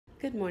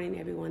Good morning,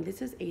 everyone.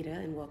 This is Ada,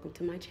 and welcome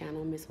to my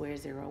channel, Miss Ware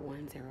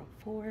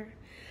 0104.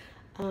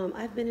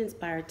 I've been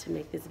inspired to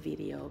make this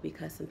video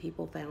because some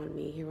people found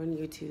me here on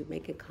YouTube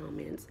making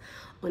comments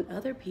on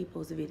other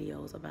people's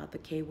videos about the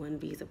K-1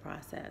 visa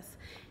process.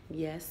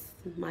 Yes,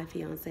 my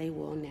fiance,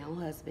 well now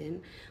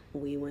husband,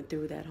 we went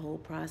through that whole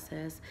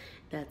process.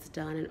 That's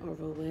done and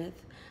over with.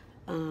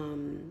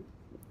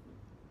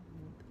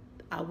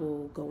 I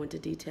will go into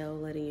detail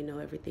letting you know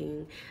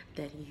everything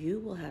that you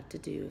will have to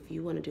do if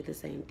you want to do the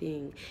same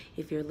thing.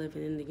 If you're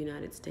living in the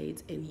United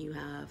States and you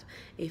have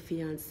a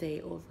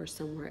fiance over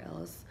somewhere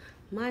else.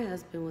 My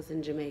husband was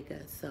in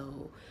Jamaica,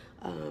 so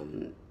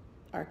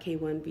our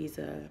K-1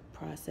 visa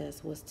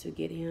process was to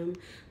get him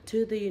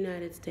to the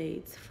United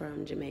States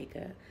from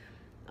Jamaica.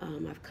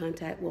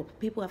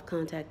 People have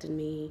contacted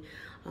me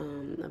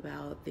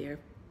about their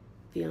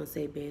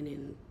fiance being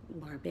in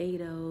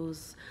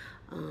Barbados,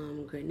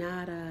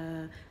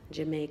 Grenada,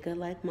 Jamaica,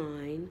 like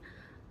mine.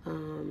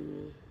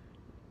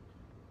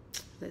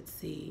 Let's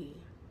see,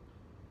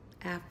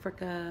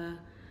 Africa.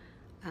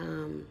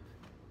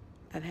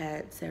 I've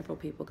had several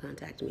people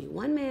contact me,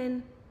 one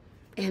man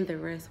and the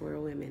rest were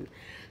women.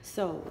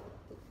 So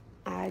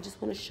I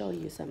just want to show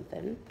you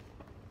something.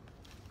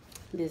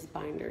 This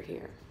binder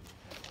here.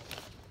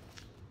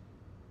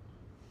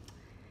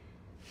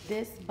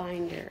 This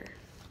binder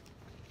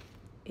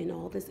and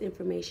all this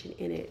information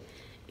in it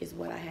is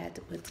what I had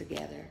to put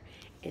together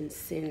and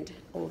send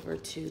over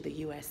to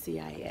the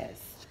USCIS.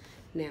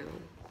 Now,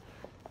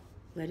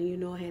 letting you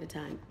know ahead of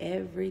time,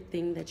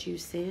 everything that you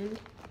send,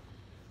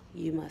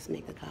 you must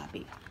make a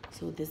copy.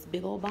 So this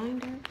big old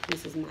binder,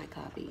 this is my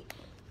copy.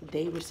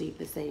 They receive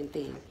the same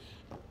thing.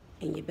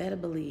 And you better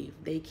believe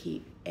they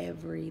keep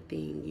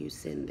everything you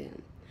send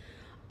them.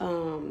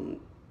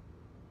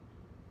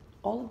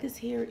 All of this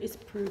here is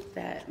proof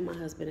that my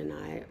husband and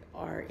I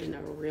are in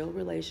a real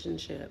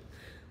relationship.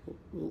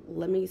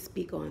 Let me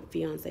speak on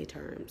fiance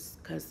terms,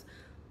 because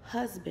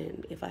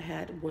husband, if I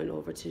had went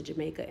over to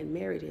Jamaica and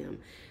married him,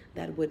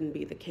 that wouldn't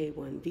be the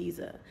K-1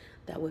 visa.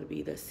 That would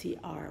be the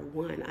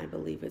CR1, I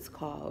believe it's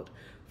called,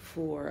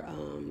 for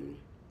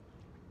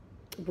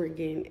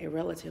bringing a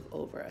relative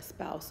over, a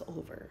spouse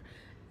over.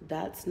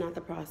 That's not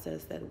the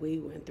process that we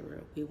went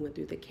through. We went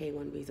through the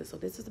K-1 visa. So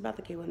this is about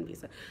the K-1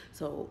 visa.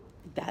 So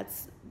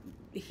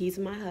he's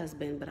my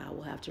husband, but I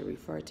will have to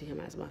refer to him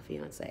as my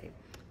fiance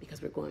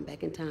because we're going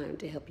back in time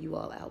to help you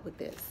all out with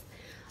this.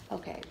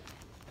 Okay,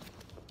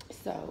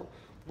 so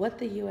what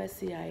the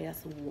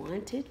USCIS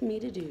wanted me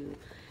to do,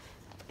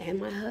 and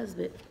my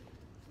husband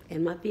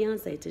and my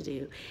fiance to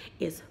do,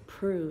 is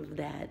prove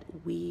that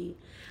we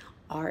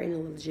are in a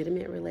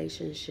legitimate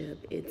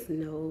relationship. It's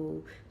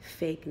no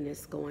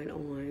fakeness going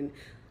on.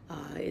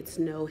 It's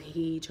no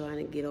he trying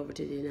to get over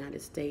to the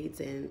United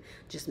States and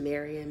just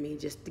marrying me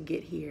just to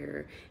get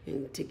here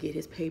and to get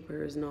his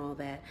papers and all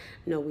that.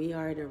 No, we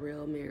are in a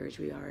real marriage.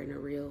 We are in a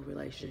real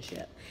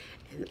relationship.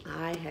 And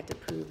I had to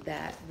prove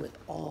that with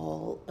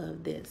all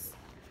of this.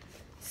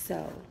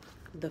 So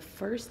the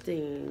first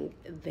thing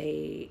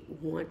they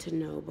want to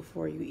know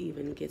before you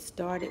even get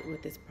started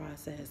with this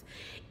process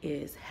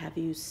is, have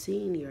you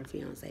seen your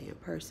fiance in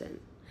person?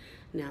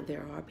 Now,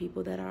 there are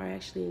people that are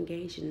actually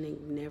engaged and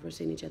they've never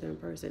seen each other in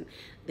person.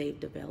 They've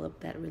developed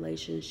that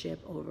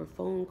relationship over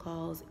phone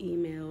calls,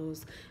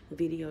 emails,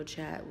 video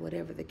chat,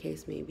 whatever the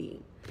case may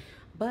be.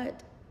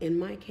 But in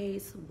my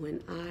case,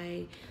 when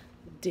I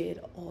did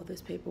all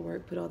this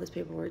paperwork, put all this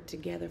paperwork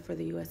together for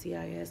the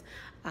USCIS,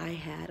 I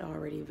had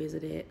already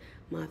visited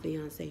my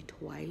fiance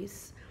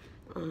twice.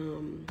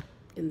 And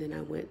then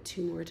I went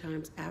 2 more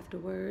times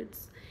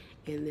afterwards.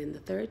 And then the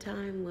third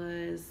time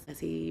was as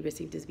he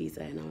received his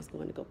visa and I was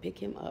going to go pick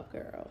him up,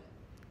 girl,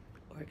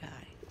 or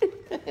guy.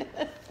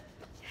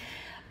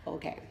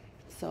 Okay,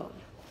 so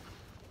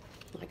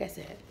like I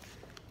said,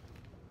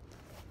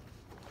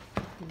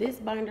 this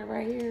binder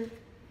right here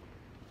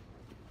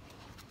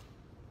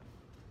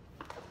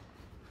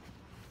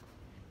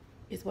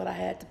is what I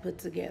had to put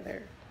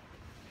together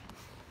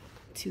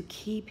to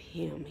keep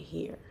him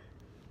here.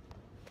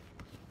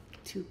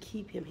 To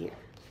keep him here.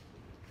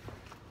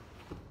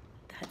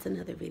 That's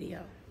another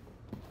video.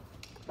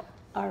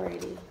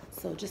 Alrighty,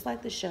 so just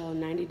like the show,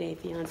 90 Day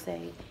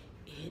Fiancé,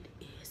 it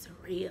is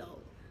real.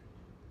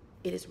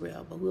 It is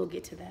real, but we'll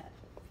get to that.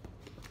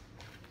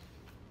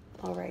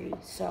 Alrighty,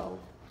 so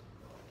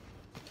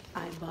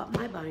I bought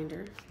my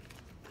binder.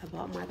 I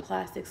bought my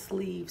plastic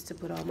sleeves to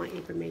put all my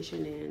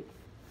information in.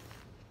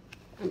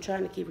 I'm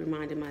trying to keep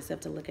reminding myself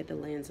to look at the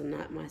lens and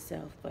not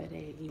myself, but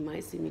hey, you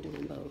might see me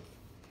doing both.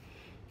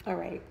 All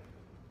right,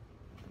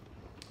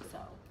 so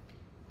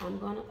I'm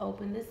gonna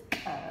open this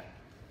up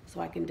so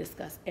I can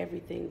discuss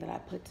everything that I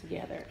put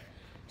together.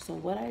 So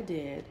what I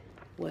did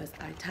was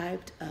I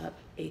typed up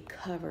a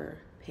cover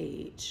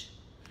page.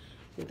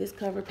 Now, this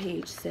cover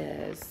page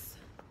says,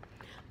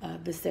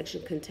 this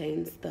section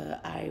contains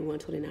the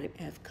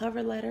I-129f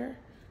cover letter,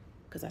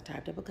 because I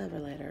typed up a cover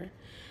letter.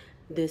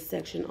 This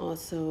section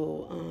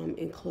also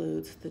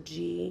includes the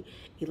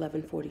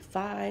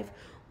G1145,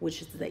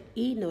 which is the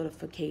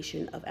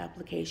e-notification of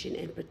application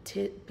and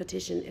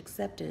petition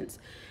acceptance,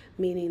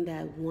 meaning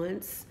that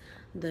once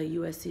the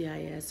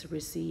USCIS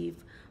receive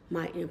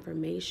my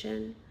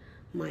information,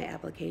 my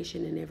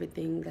application and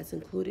everything that's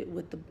included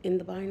with in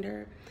the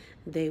binder,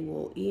 they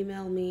will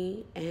email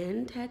me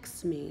and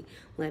text me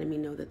letting me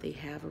know that they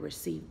have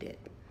received it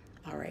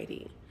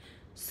already.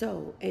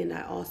 So, and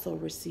I also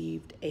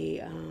received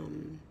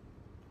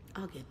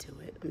I'll get to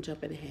it, I'm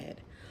jumping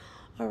ahead.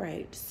 All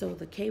right, so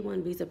the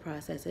K-1 visa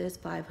process is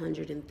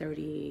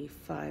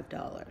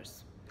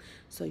 $535.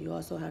 So you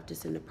also have to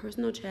send a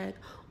personal check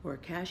or a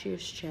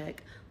cashier's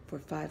check for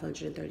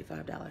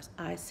 $535.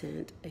 I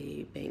sent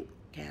a bank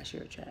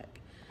cashier check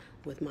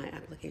with my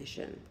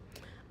application.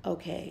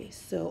 Okay,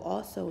 so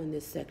also in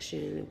this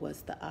section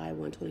was the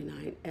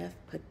I-129f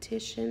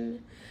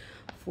petition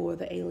for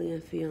the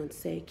alien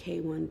fiancé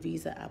K-1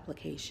 visa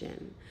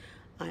application.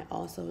 I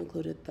also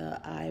included the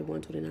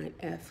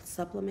I-129f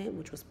supplement,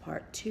 which was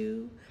part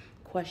 2,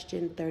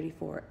 question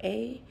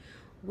 34A,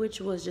 which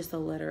was just a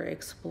letter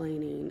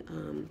explaining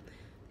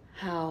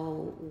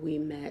how we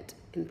met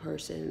in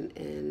person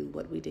and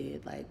what we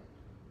did. Like,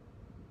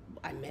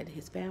 I met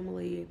his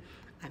family,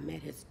 I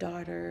met his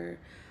daughter.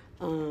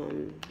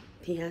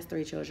 He has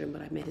 3 children,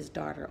 but I met his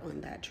daughter on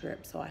that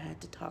trip, so I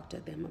had to talk to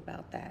them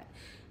about that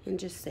and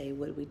just say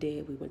what we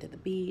did. We went to the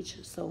beach,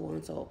 so on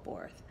and so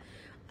forth.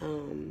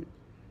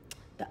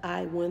 The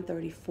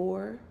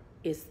I-134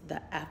 is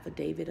the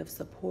affidavit of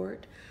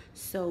support.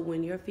 So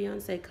when your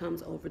fiance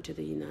comes over to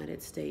the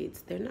United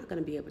States, they're not going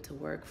to be able to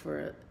work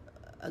for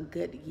a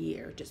good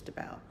year, just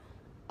about.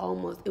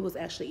 Almost, it was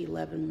actually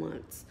 11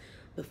 months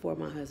before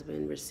my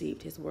husband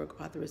received his work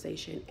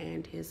authorization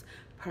and his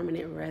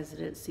permanent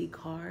residency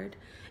card,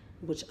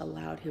 which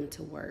allowed him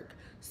to work.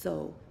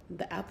 So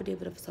the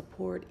affidavit of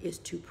support is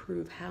to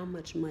prove how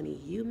much money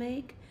you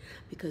make,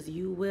 because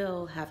you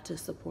will have to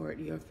support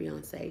your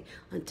fiance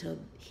until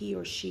he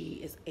or she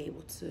is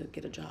able to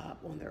get a job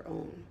on their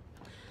own.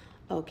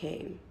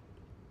 Okay.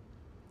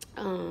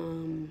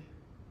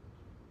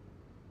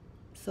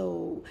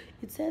 So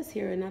it says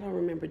here, and I don't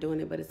remember doing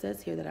it, but it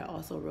says here that I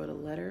also wrote a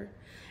letter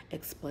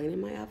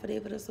explaining my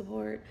affidavit of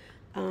support.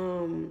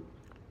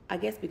 I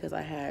guess because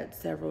I had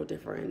several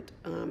different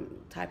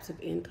types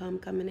of income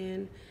coming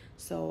in,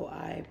 so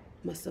I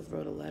must have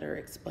wrote a letter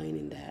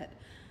explaining that.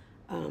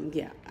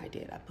 Yeah, I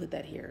did. I put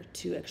that here,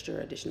 2 extra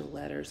additional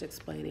letters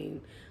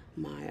explaining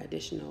my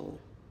additional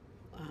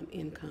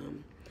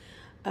income.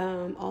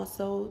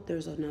 Also,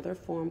 there's another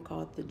form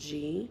called the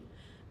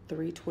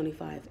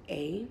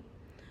G325A,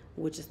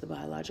 which is the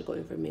biological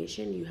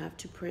information. You have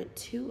to print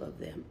 2 of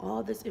them.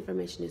 All this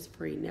information is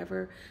free.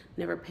 Never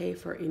pay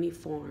for any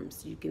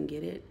forms. You can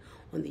get it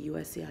on the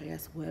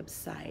USCIS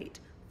website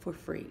for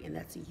free, and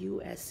that's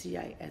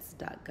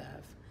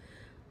uscis.gov.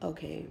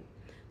 Okay,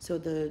 so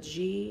the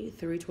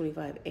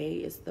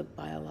G325A is the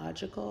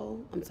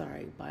biographical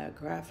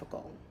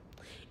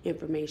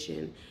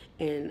information,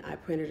 and I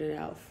printed it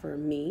out for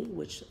me,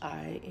 which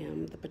I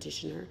am the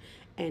petitioner,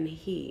 and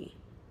he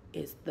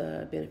is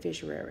the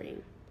beneficiary,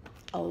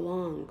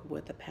 along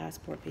with a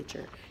passport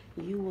picture.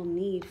 You will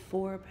need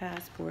 4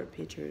 passport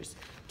pictures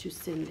to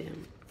send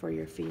them for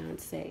your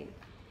fiancé.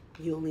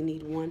 You only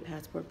need 1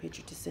 passport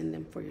picture to send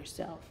them for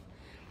yourself.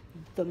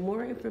 The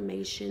more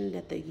information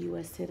that the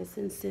U.S.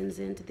 citizen sends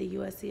into the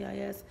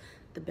USCIS,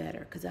 the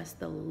better, because that's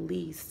the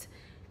least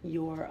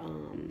your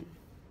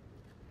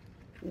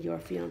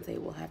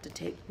fiancé will have to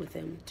take with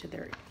them to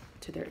their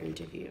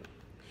interview.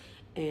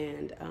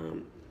 And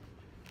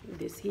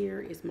this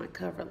here is my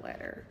cover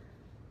letter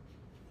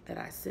that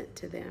I sent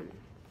to them.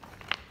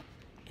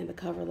 And the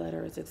cover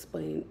letter is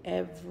explaining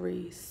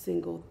every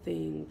single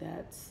thing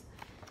that's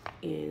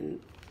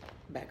in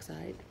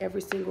backside,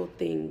 every single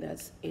thing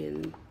that's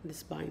in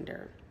this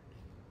binder.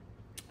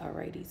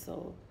 Alrighty,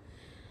 so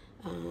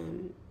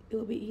it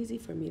will be easy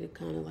for me to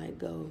kind of like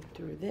go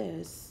through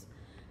this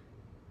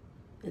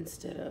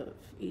instead of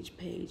each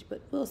page, but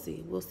we'll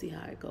see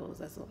how it goes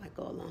as I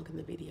go along in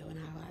the video and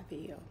how I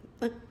feel.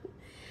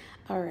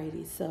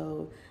 Alrighty,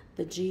 so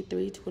the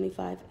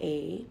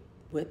G325A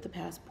with the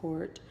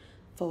passport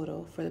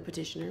photo for the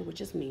petitioner, which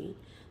is me,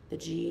 the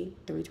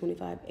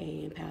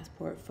G325A and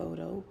passport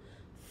photo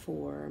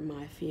for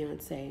my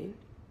fiance.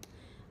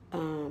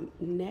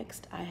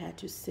 Next, I had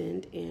to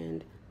send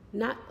in,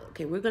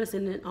 we're gonna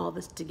send in all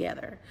this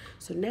together.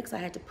 So next I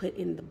had to put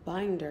in the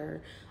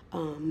binder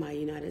my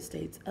United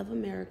States of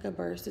America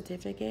birth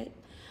certificate,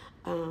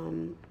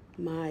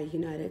 my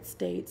United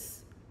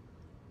States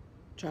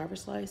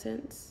driver's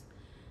license,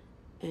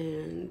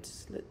 and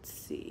let's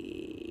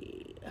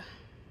see,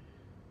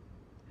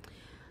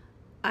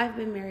 I've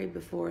been married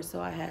before, so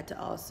I had to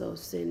also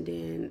send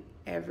in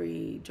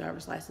every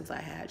driver's license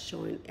I had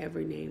showing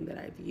every name that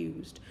I've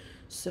used.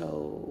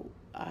 So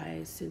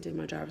I sent in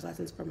my driver's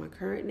license for my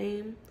current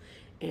name,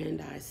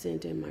 and I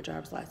sent in my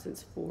driver's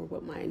license for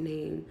what my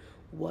name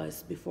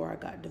was before I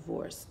got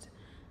divorced.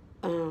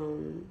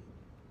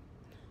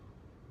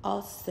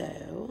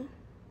 Also,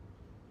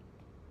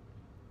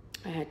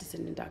 I had to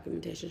send in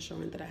documentation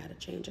showing that I had a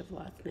change of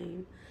last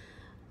name.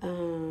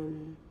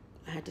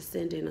 I had to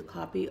send in a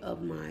copy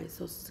of my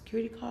social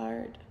security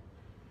card,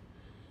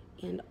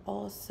 and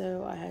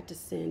also I had to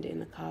send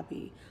in a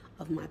copy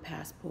of my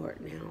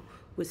passport. Now,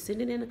 with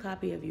sending in a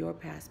copy of your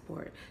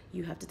passport,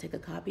 you have to take a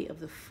copy of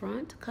the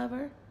front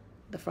cover,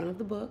 the front of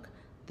the book,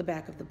 the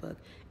back of the book,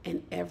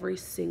 and every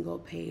single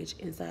page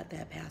inside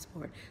that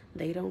passport.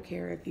 They don't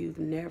care if you've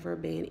never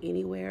been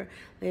anywhere.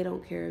 They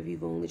don't care if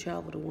you've only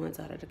traveled to one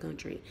side of the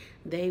country.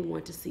 They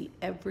want to see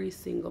every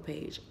single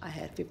page. I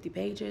had 50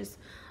 pages,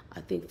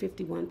 I think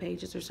 51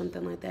 pages or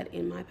something like that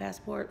in my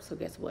passport. So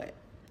guess what?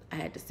 I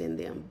had to send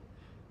them.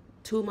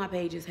 2 of my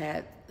pages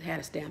had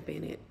a stamp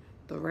in it.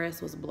 The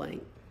rest was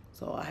blank.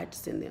 So I had to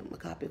send them a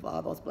copy of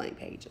all those blank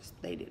pages.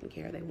 They didn't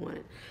care. They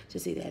wanted to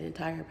see that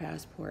entire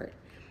passport.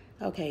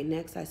 Okay,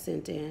 next I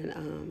sent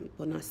in,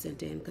 well, not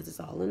sent in because it's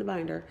all in the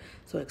binder.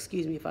 So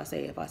excuse me if I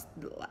say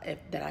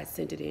that I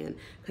sent it in,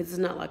 because it's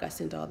not like I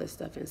sent all this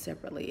stuff in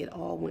separately. It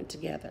all went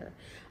together.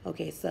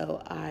 Okay,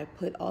 so I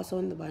put also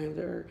in the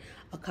binder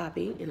a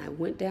copy, and I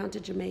went down to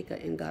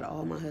Jamaica and got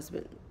all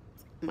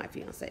my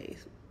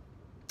fiance's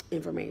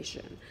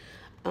information.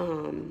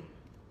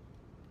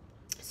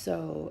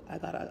 So I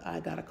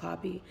got a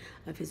copy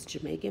of his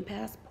Jamaican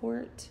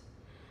passport.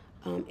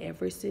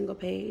 Every single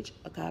page,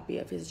 a copy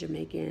of his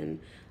Jamaican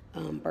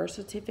birth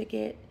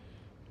certificate,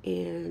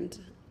 and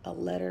a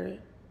letter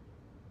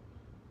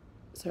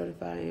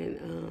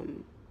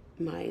certifying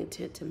my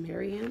intent to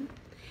marry him,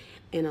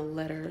 and a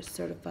letter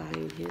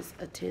certifying his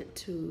intent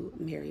to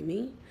marry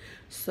me.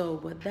 So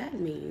what that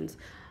means,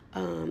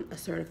 a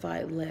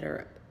certified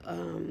letter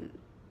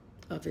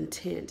of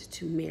intent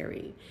to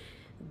marry,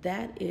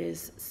 that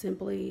is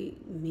simply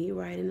me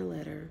writing a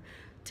letter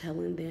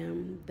telling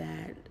them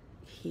that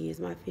he is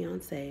my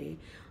fiancé,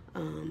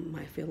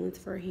 my feelings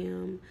for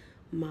him,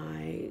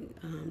 my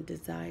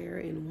desire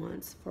and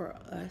wants for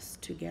us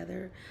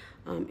together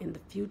in the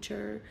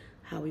future,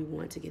 how we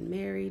want to get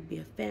married, be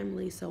a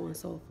family, so on and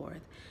so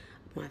forth.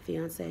 My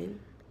fiancé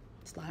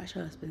slash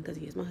husband, because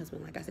he is my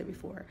husband, like I said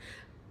before,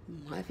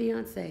 my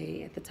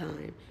fiancé at the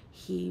time,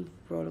 he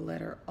wrote a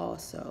letter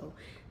also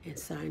and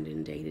signed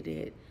and dated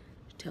it,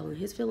 telling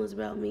his feelings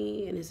about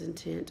me and his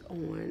intent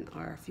on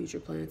our future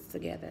plans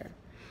together.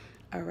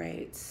 All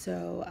right,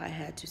 so I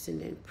had to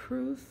send in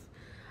proof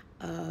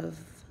of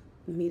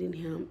meeting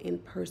him in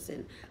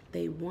person.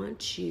 They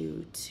want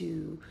you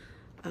to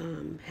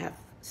have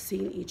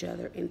seen each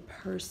other in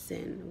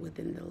person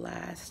within the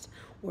last,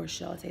 or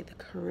shall I say the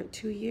current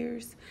 2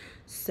 years.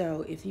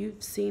 So if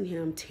you've seen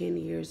him 10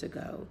 years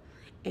ago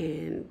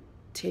and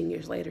 10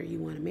 years later you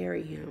want to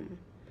marry him,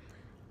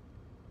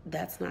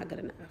 that's not good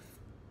enough.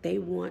 They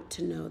want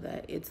to know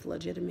that it's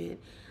legitimate.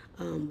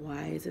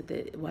 Why is it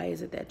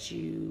that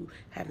you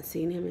haven't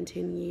seen him in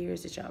 10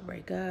 years? Did y'all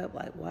break up?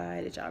 Like,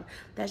 why did y'all?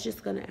 That's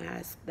just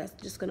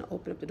gonna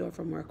open up the door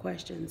for more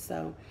questions.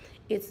 So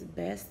it's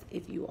best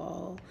if you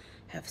all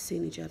have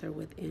seen each other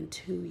within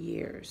 2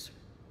 years.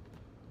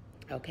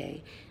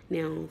 Okay,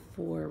 now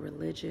for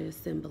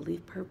religious and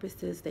belief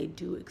purposes, they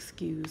do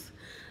excuse,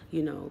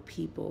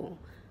 people,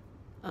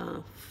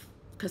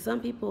 because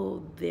some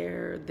people,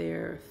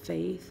 their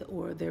faith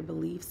or their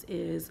beliefs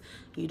is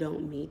you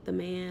don't meet the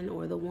man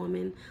or the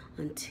woman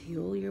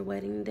until your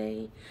wedding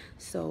day.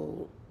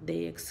 So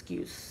they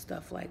excuse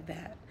stuff like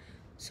that.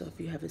 So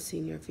if you haven't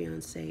seen your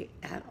fiancé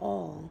at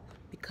all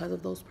because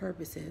of those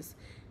purposes,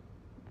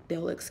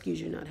 they'll excuse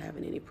you not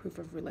having any proof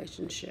of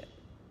relationship.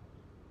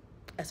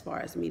 As far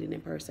as meeting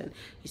in person,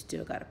 you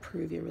still got to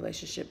prove your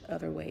relationship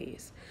other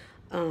ways.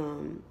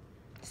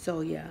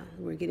 So yeah,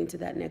 we're getting to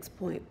that next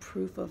point,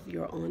 proof of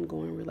your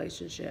ongoing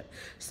relationship.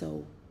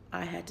 So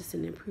I had to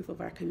send in proof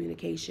of our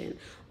communication,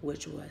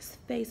 which was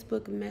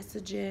Facebook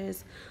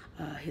messages,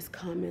 his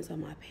comments on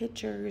my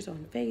pictures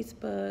on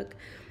Facebook,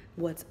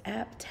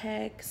 WhatsApp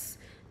texts,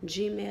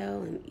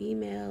 Gmail and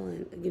email,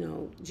 and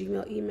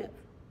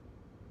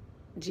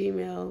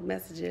Gmail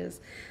messages,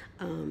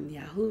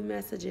 Yahoo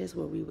messages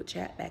where we would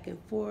chat back and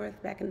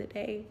forth back in the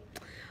day.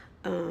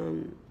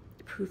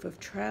 Proof of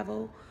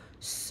travel.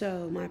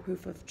 So my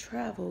proof of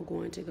travel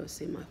going to go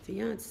see my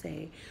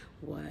fiance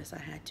was I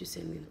had to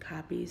send in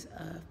copies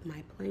of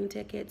my plane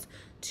tickets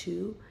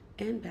to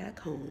and back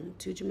home,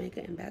 to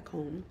Jamaica and back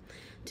home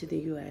to the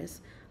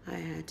U.S. I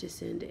had to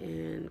send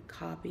in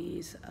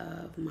copies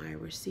of my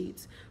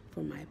receipts for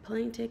my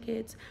plane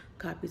tickets,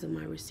 copies of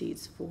my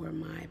receipts for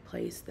my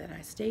place that I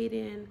stayed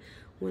in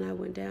when I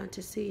went down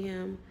to see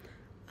him.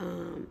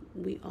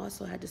 We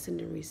also had to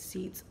send in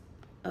receipts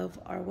of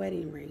our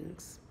wedding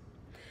rings.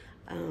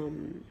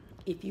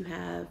 If you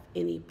have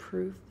any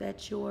proof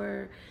that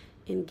you're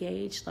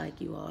engaged,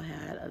 like you all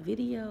had a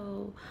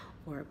video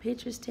or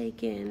pictures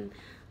taken,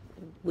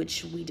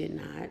 which we did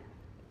not,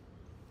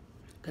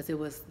 because it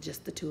was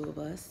just the two of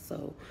us,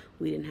 so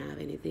we didn't have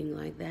anything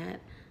like that,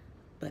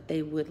 but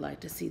they would like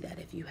to see that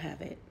if you have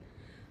it.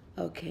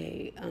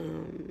 Okay,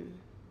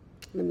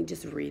 let me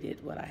just read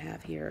it, what I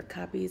have here.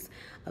 Copies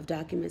of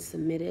documents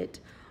submitted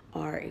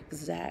are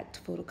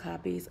exact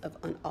photocopies of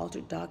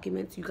unaltered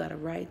documents. You got to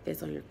write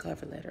this on your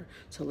cover letter.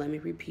 So let me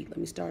repeat. Let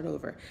me start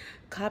over.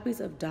 Copies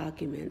of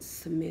documents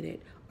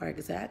submitted are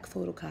exact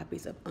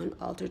photocopies of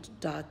unaltered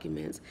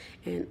documents,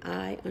 and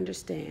I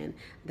understand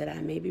that I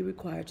may be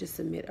required to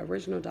submit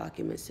original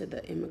documents to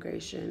the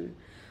immigration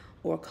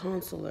or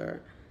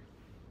consular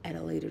at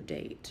a later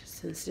date.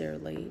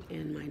 Sincerely,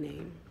 and my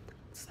name,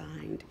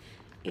 signed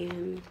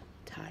and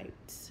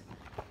typed.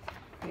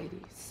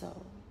 Ready, so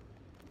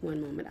one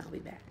moment, I'll be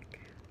back.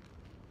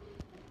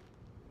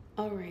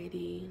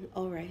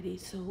 Alrighty,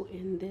 so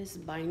in this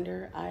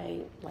binder,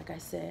 like I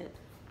said,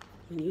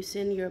 when you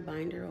send your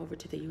binder over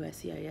to the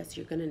USCIS,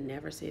 you're gonna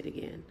never see it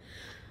again.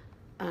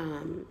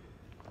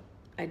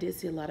 I did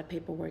see a lot of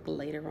paperwork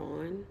later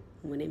on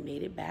when it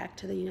made it back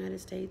to the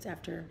United States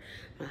after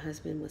my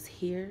husband was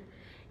here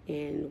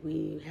and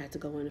we had to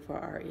go in for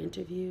our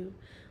interview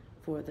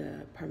for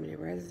the permanent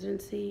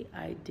residency.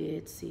 I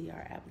did see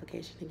our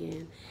application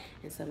again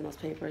and some of those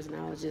papers, and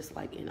I was just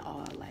like in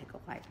awe, like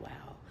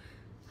wow,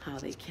 how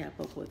they kept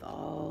up with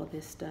all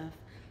this stuff.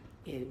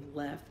 It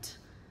left,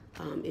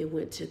 it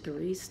went to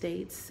 3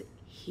 states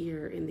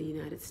here in the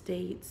United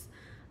States.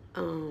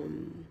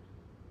 Then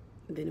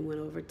it went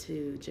over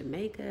to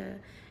Jamaica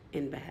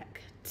and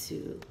back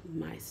to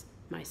my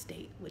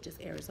state, which is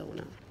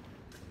Arizona.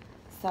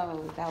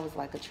 So that was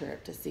like a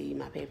trip to see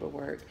my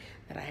paperwork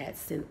that I had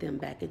sent them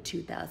back in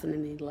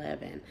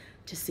 2011,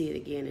 to see it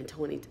again in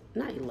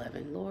not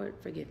 11, Lord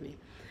forgive me.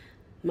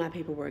 My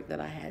paperwork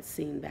that I had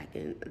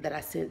that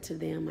I sent to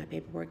them, my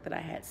paperwork that I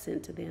had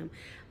sent to them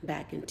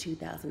back in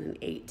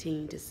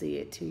 2018, to see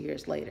it 2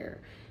 years later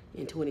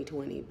in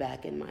 2020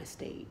 back in my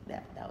state.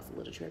 That was a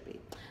little trippy.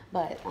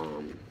 But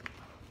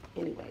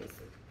anyways,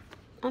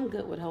 I'm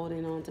good with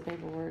holding on to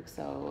paperwork,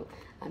 so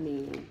I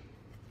mean,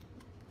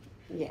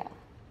 yeah.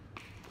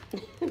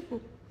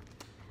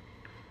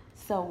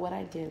 So what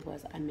I did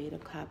was I made a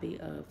copy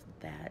of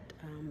that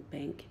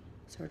bank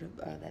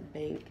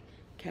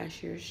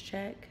cashier's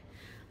check.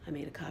 I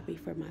made a copy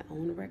for my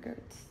own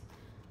records.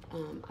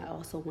 I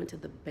also went to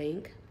the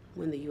bank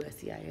when the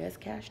USCIS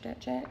cashed that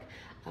check.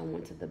 I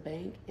went to the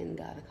bank and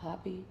got a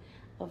copy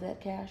of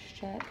that cash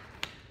check.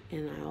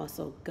 And I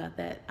also got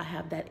that, I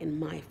have that in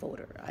my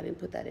folder. I didn't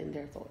put that in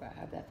their folder. I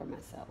have that for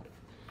myself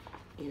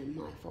in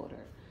my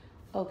folder.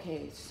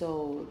 Okay,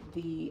 so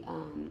wait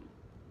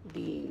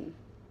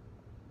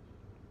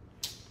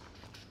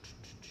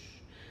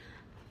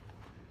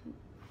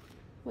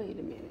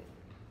a minute.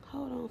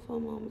 Hold on for a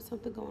moment,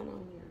 something going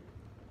on here.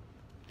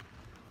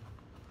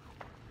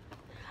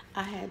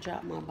 I had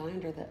dropped my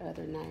binder the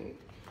other night.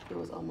 It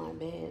was on my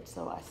bed,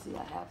 so I see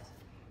I have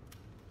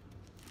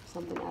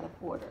something out of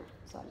order.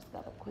 So I just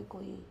gotta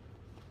quickly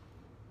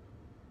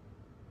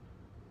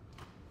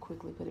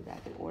put it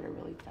back in order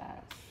really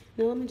fast.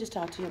 Now let me just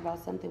talk to you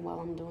about something while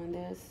I'm doing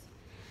this.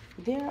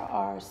 There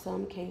are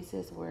some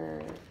cases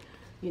where,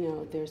 you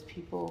know, there's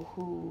people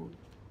who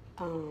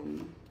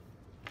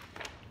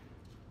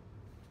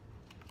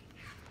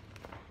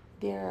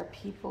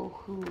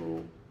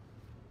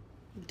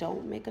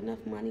don't make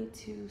enough money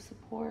to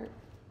support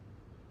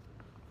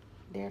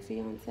their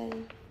fiance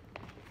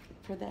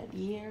for that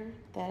year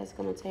that it's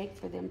going to take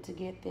for them to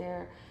get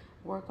their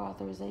work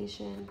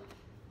authorization.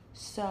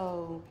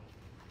 So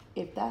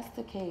if that's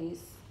the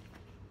case,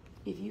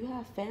 if you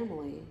have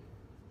family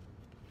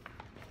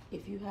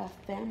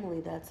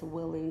that's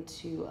willing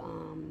to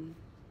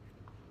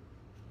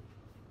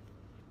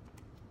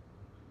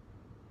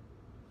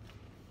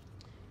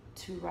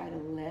write a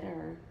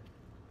letter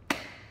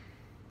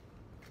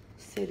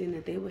stating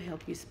that they would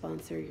help you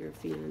sponsor your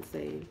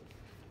fiance,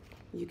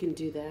 you can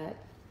do that,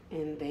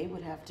 and they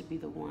would have to be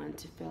the one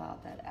to fill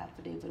out that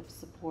affidavit of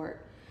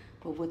support.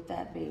 But with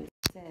that being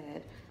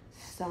said,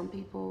 some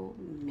people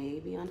may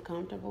be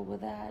uncomfortable with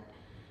that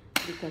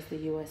because the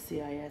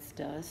USCIS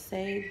does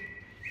say,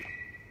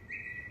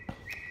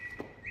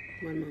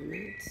 one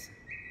moment.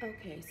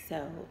 Okay,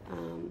 so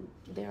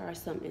there are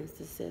some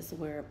instances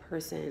where a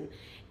person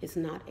is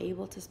not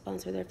able to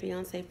sponsor their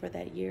fiance for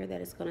that year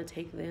that it's going to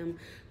take them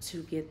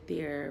to get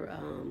their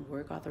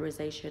work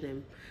authorization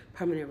and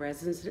permanent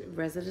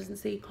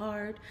residency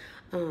card.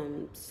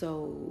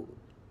 So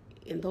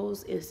in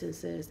those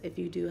instances, if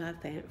you do have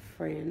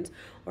friends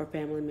or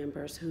family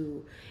members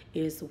who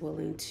is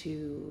willing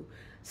to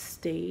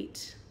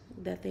state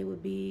that they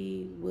would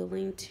be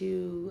willing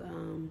to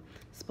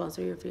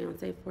sponsor your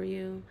fiance for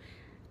you,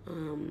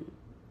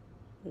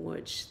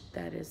 which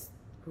that is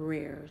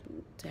rare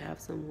to have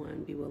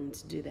someone be willing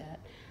to do that.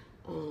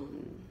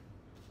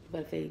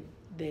 But if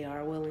they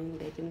are willing,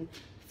 they can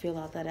fill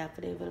out that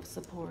affidavit of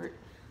support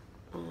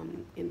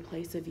in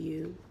place of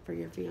you for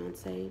your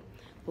fiance.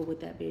 But with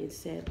that being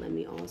said, let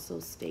me also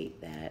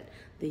state that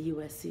the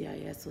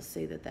USCIS will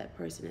say that that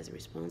person is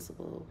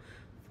responsible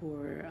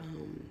for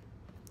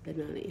the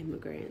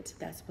non-immigrants.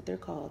 That's what they're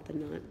called.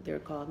 They're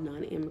called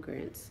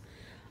non-immigrants.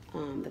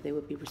 That they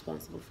would be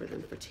responsible for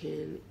them for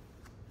 10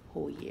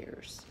 whole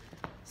years.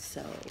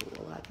 So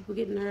a lot of people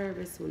get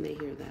nervous when they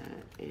hear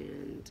that,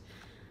 and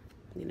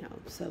you know,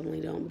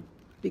 suddenly don't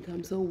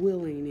become so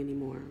willing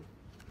anymore.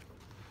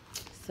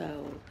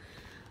 So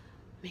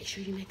make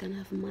sure you make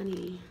enough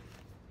money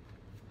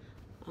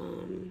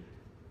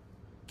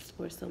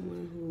for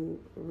someone who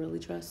really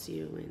trusts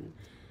you and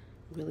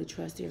really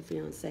trusts your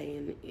fiance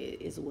and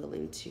is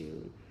willing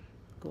to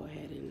go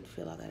ahead and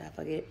fill out that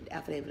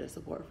affidavit of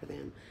support for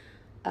them.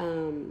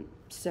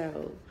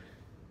 So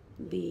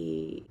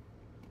the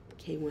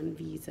K-1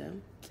 visa,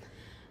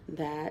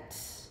 that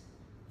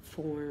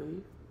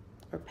form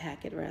or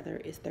packet rather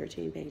is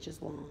 13 pages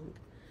long.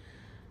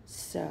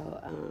 So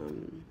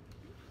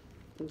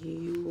when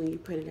you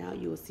print it out,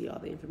 you will see all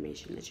the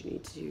information that you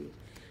need to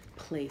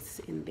place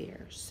in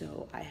there.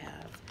 So I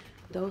have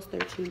those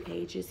 13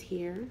 pages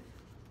here.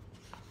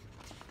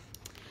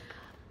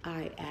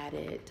 I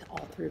added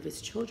all 3 of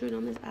his children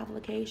on this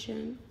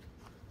application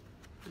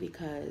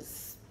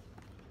because,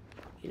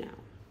 you know,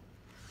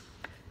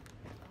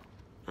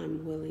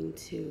 I'm willing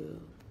to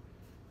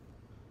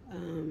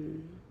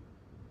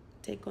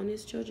take on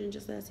his children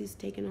just as he's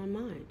taken on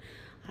mine.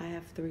 I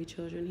have 3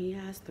 children, he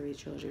has 3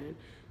 children.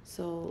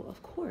 So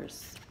of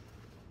course,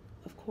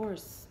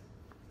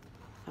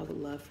 I would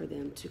love for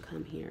them to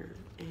come here,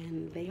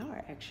 and they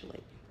are actually,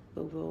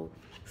 but we'll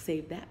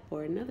save that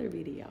for another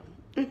video.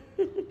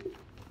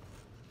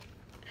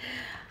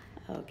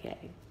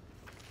 Okay.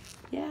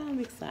 Yeah, I'm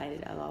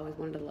excited. I've always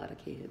wanted a lot of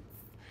kids.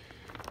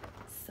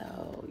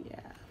 So, yeah.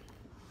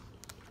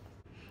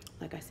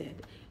 Like I said,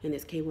 in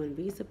this K-1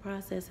 visa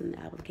process and the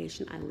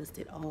application, I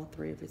listed all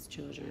 3 of his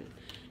children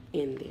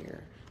in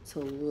there. So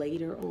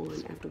later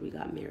on, after we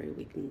got married,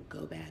 we can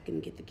go back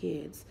and get the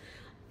kids.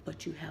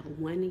 But you have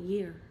 1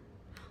 year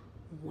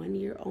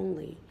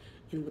only.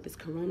 And with this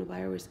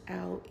coronavirus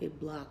out, it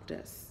blocked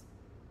us.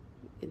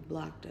 It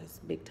blocked us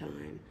big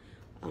time.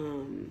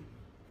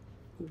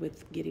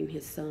 With getting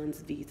his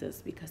son's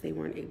visas because they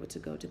weren't able to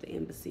go to the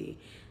embassy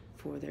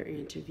for their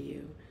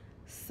interview.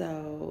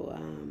 So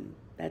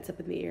that's up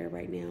in the air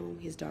right now.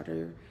 His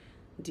daughter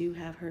do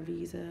have her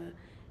visa,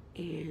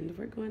 and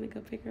we're going to go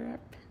pick her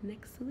up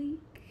next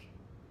week.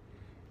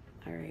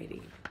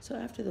 Alrighty. So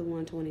after the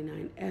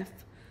I-129f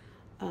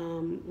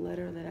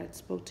letter that I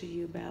spoke to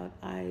you about,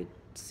 I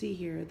see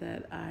here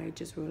that I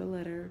just wrote a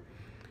letter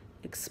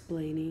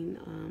explaining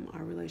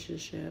our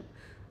relationship,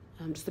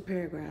 just a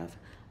paragraph.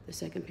 The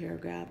second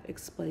paragraph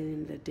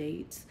explaining the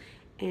dates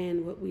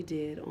and what we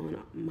did on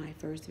my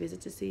first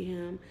visit to see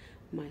him,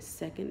 my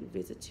second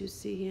visit to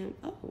see him,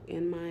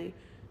 and my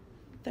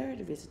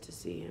third visit to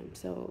see him.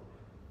 So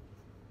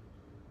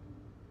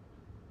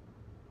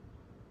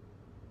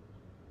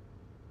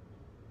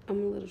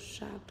I'm a little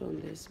shocked on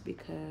this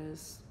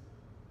because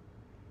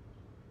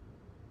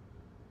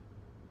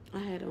I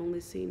had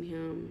only seen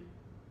him,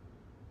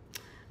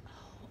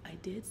 I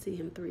did see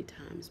him 3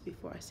 times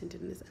before I sent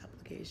in this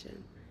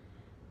application.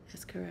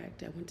 That's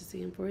correct. I went to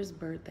see him for his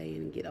birthday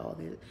and get all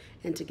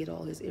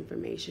his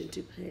information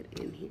to put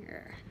in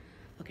here.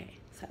 Okay,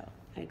 so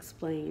I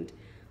explained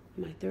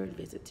my third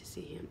visit to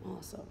see him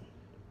also.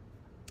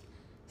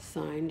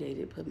 Signed, they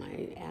did put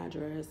my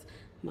address,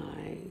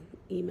 my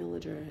email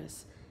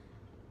address,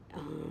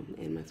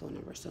 and my phone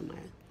number. So my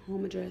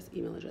home address,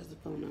 email address, and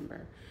phone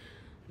number.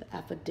 The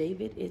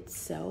affidavit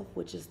itself,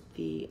 which is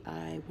the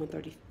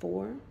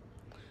I-134,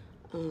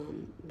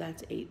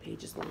 that's 8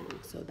 pages long.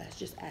 So that's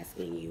just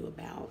asking you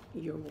about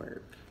your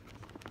work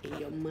and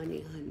your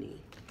money,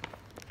 honey.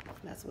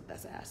 That's what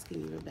that's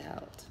asking you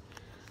about.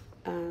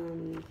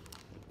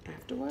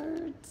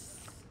 Afterwards,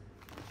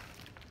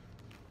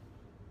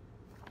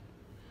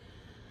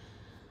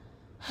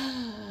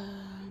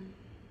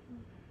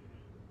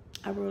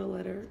 I wrote a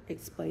letter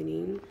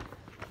explaining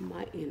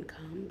my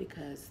income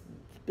because,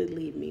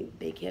 believe me,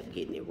 they kept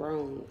getting it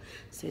wrong,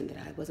 saying that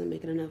I wasn't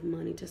making enough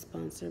money to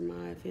sponsor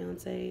my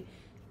fiance,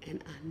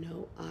 and I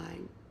know I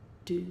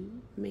do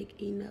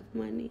make enough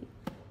money,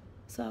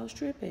 so I was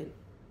tripping.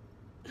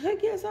 I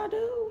guess I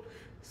do.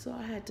 So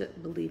I had to,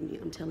 believe me,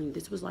 I'm telling you,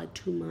 this was like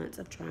 2 months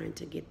of trying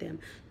to get them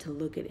to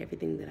look at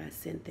everything that I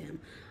sent them.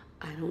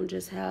 I don't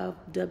just have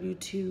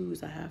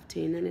W-2s, I have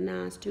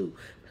 1099s too.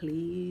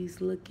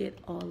 Please look at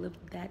all of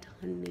that,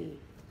 honey.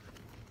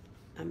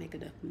 I make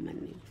enough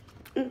money.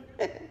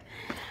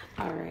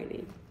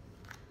 Alrighty.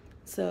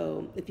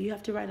 So if you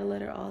have to write a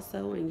letter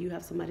also and you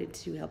have somebody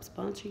to help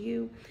sponsor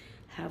you,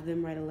 have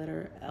them write a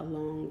letter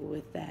along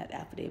with that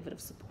affidavit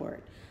of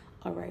support.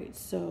 All right,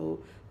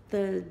 so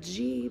the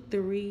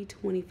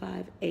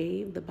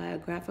G325A, the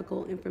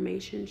biographical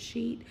information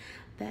sheet,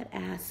 that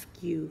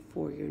asks you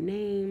for your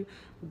name,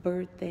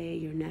 birthday,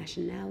 your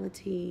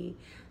nationality,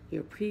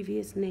 your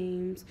previous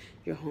names,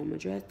 your home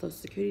address, social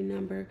security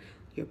number,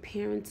 your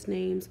parents'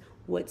 names,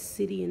 what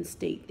city and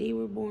state they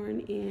were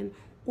born in,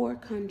 or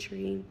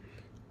country,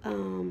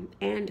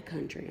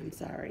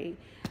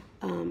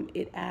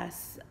 it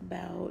asks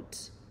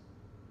about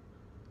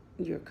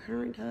your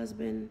current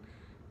husband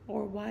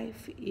or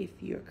wife if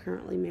you're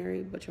currently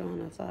married but you're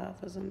on a file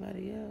for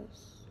somebody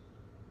else.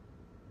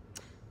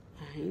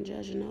 I ain't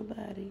judging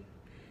nobody.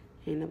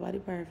 Ain't nobody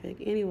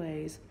perfect.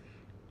 Anyways,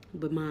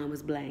 but mine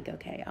was blank,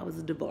 okay? I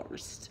was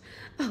divorced.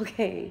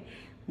 Okay.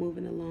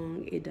 moving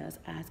along, it does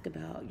ask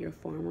about your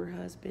former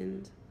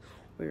husband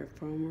or your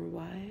former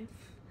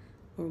wife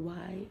or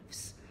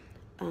wives.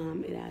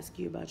 It asks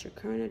you about your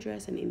current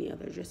address and any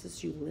other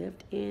addresses you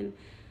lived in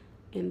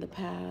the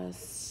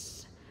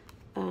past.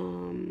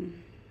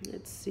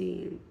 Let's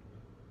see.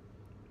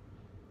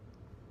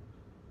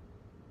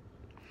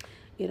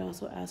 It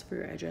also asks for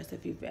your address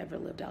if you've ever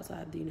lived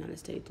outside the United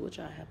States, which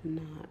I have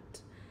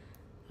not.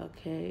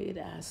 Okay, it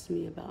asks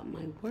me about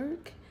my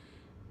work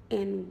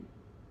and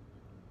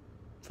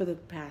for the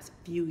past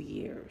few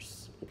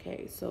years.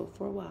 Okay, so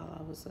for a while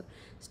I was a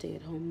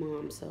stay-at-home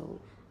mom, so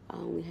I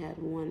only had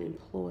one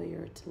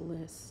employer to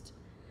list.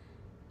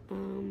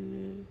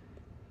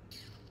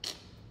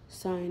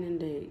 Sign and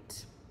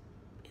date,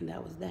 and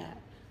that was that.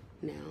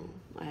 Now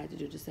I had to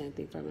do the same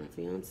thing for my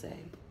fiance,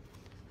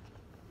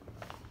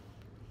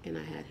 and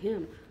I had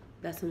him.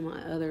 That's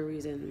my other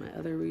reason. My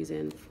other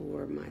reason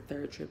for my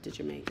third trip to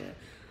Jamaica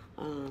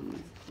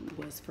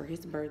was for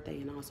his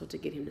birthday, and also to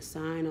get him to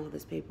sign all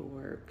this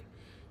paperwork.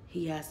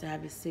 He has to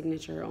have his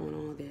signature on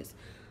all this.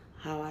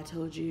 How I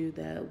told you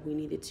that we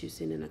needed to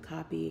send in a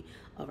copy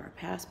of our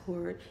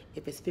passport.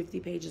 If it's 50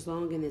 pages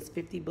long and it's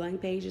 50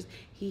 blank pages,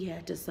 he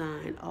had to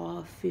sign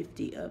all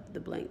 50 of the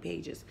blank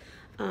pages.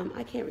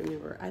 I can't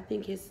remember. I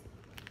think his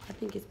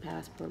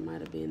passport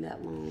might have been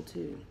that long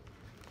too.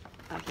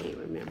 I can't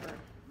remember.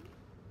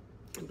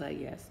 But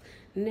yes.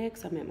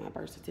 Next, I'm at my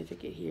birth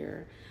certificate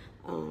here.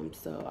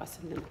 So I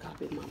sent them a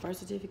copy of my birth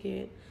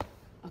certificate,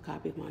 a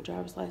copy of my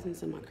driver's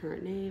license in my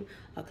current name,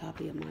 a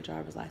copy of my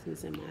driver's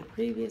license in my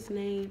previous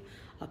name,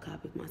 a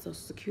copy of my social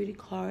security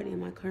card in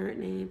my current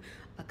name,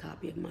 a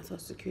copy of my social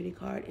security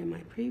card in my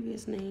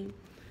previous name,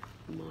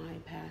 my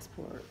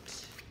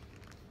passport,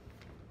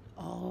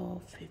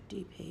 all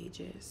 50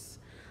 pages.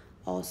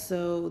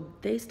 Also,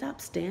 they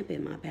stopped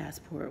stamping my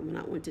passport when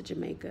I went to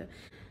Jamaica.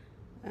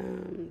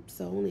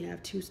 So I only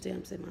have 2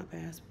 stamps in my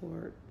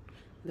passport.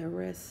 The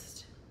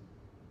rest,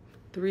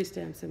 3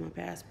 stamps in my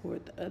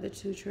passport. The other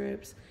 2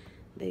 trips,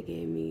 they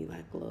gave me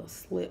like a little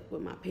slip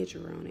with my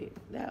picture on it.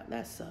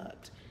 That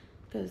sucked,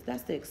 because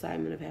that's the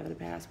excitement of having a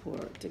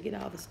passport, to get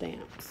all the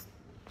stamps.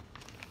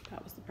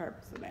 That was the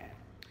purpose of that.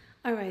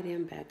 Alrighty,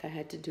 I'm back. I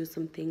had to do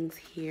some things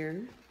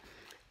here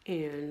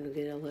and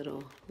get a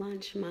little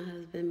lunch. My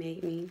husband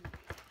made me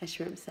a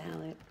shrimp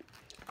salad.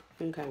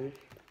 Okay.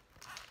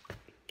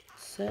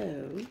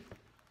 So,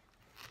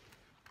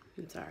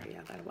 I'm sorry,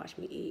 y'all gotta watch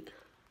me eat.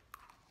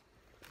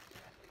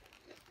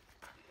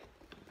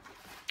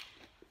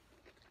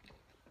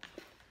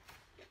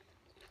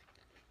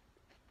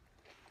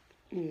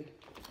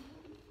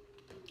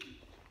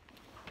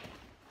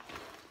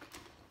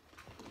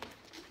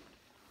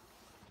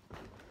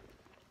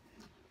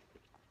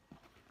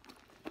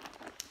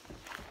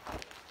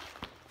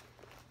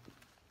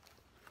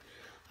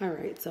 All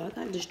right, so I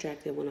got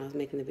distracted when I was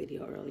making the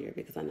video earlier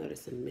because I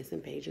noticed some missing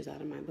pages out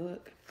of my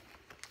book.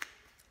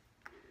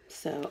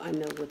 So I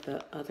know with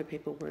the other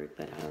paperwork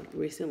that I've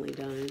recently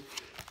done,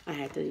 I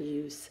had to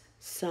use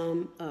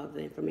some of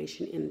the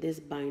information in this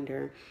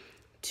binder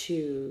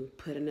to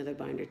put another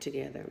binder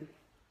together.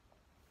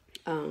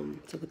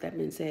 So with that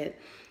being said,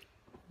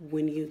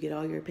 when you get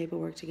all your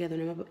paperwork together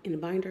in a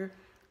binder,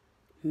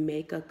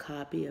 make a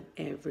copy of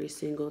every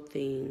single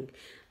thing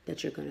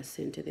that you're going to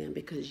send to them,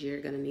 because you're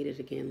going to need it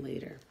again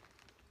later.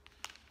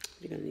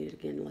 You're going to need it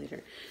again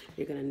later.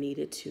 You're going to need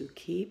it to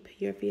keep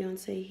your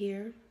fiance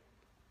here.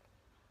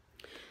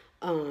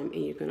 And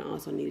you're going to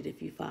also need it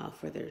if you file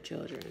for their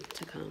children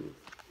to come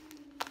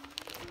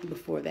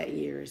before that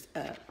year is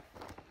up.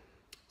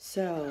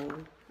 So,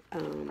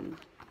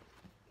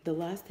 the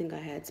last thing I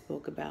had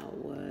spoke about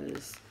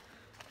was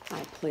I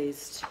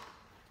placed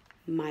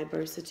my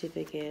birth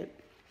certificate,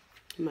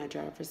 my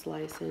driver's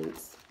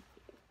license,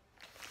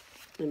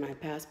 and my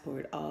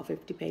passport, all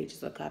 50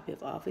 pages, a copy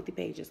of all 50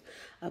 pages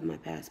of my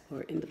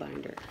passport in the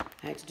binder.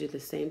 I had to do the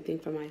same thing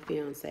for my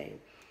fiance.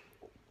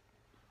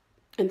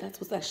 And that's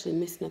what's actually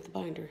missing at the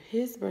binder,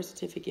 his birth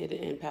certificate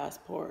and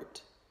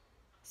passport.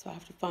 So I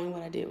have to find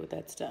what I did with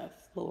that stuff,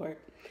 Lord.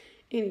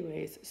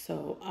 Anyways,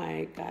 so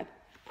I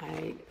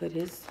put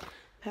his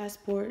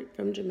passport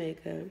from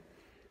Jamaica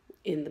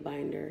in the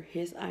binder,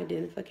 his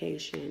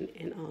identification,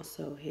 and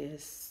also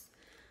his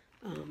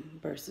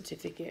birth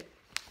certificate.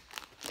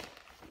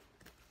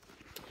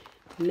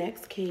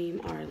 Next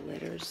came our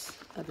letters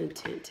of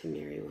intent to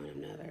marry one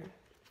another.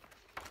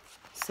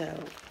 So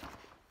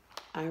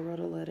I wrote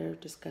a letter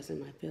discussing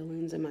my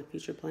feelings and my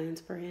future plans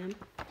for him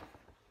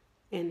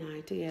and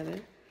I together.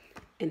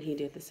 And he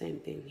did the same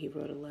thing. He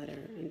wrote a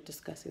letter and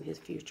discussing his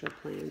future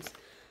plans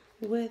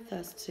with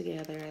us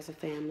together as a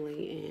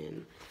family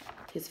and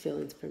his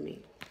feelings for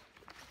me.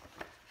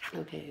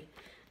 Okay.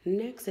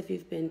 Next, if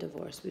you've been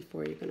divorced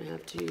before, you're going to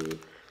have to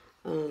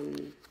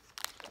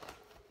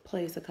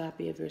place a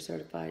copy of your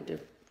certified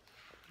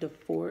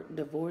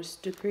divorce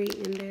decree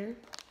in there.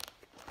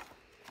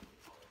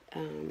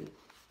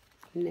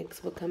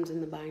 Next, what comes in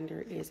the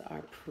binder is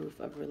our proof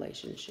of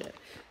relationship.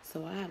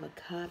 So I have a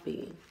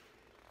copy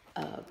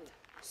of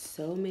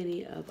so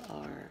many of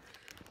our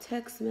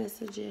text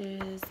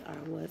messages,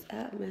 our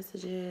WhatsApp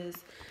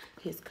messages,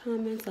 his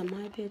comments on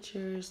my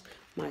pictures,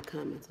 my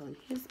comments on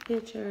his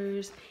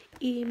pictures,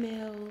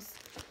 emails.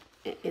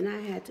 And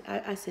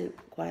I sent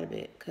quite a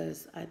bit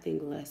because I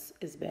think less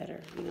is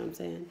better. You know what I'm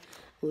saying?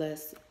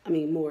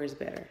 More is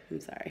better. I'm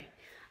sorry.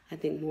 I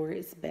think more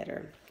is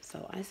better.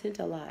 So I sent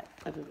a lot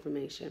of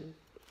information.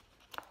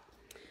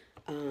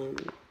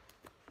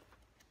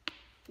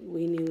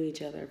 We knew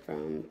each other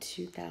from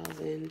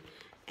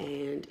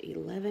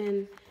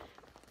 2011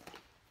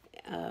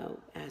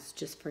 as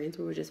just friends.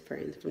 We were just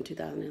friends from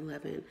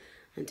 2011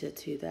 until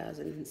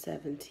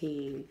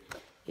 2017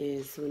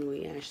 is when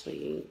we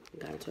actually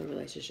got into a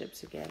relationship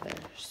together.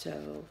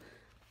 So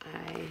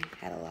I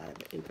had a lot of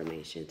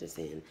information to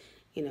send.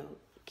 You know,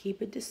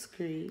 keep it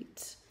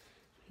discreet.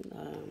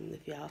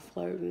 If y'all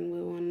flirting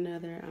with one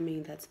another, I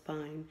mean, that's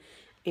fine.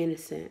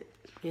 Innocent,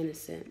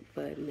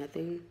 but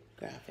nothing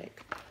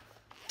graphic.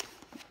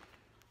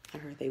 I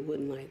heard they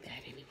wouldn't like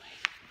that anyway.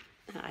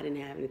 I didn't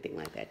have anything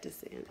like that to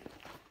send.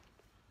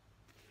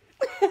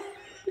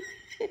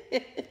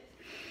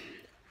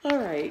 All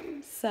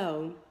right,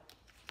 so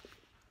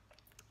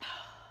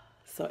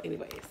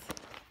anyways,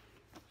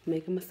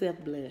 making myself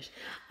blush.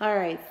 All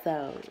right,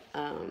 so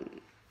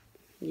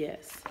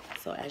yes.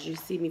 So as you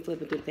see me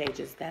flipping through the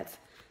pages, that's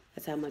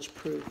how much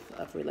proof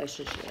of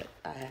relationship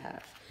I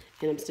have,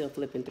 and I'm still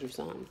flipping through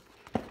some.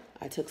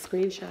 I took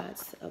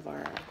screenshots of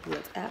our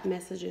WhatsApp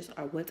messages,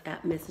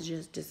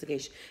 just in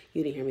case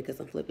you didn't hear me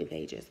because I'm flipping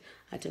pages.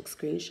 I took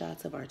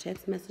screenshots of our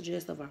text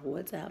messages, of our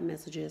WhatsApp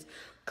messages,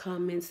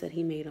 comments that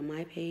he made on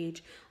my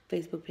page,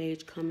 Facebook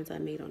page, comments I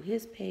made on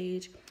his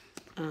page.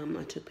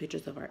 I took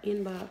pictures of our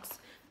inbox,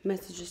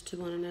 messages to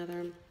one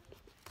another.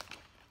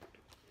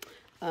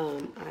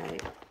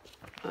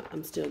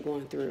 I'm still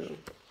going through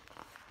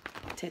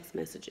text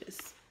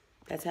messages.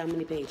 That's how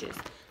many pages.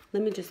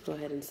 Let me just go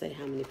ahead and say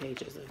how many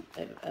pages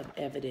of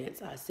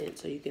evidence I sent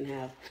so you can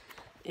have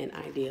an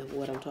idea of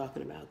what I'm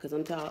talking about. Because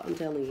I'm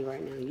telling you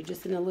right now, you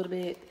just send a little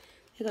bit,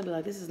 you're going to be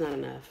like, this is not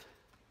enough.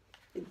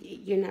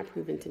 You're not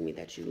proving to me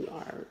that you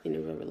are in a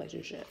real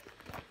relationship.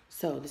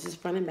 So this is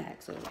front and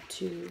back. So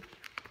 2,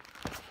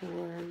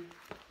 4,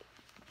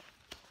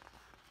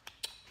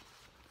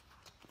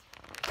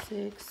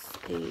 6,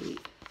 8,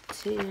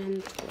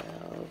 10,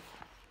 12,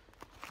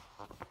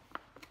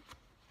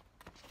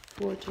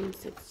 14,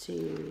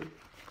 16,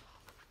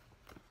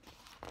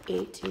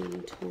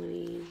 18,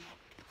 20,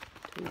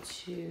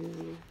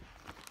 22,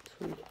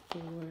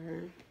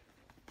 24,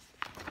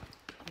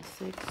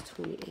 26,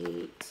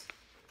 28,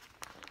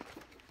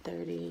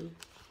 30,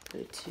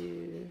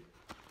 32,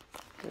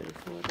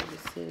 34,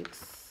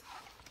 36,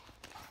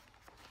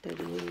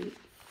 38,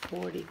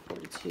 40,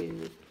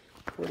 42,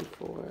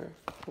 44,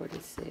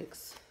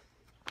 46,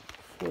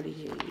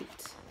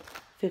 48,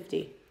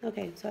 50.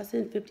 Okay, so I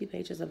sent 50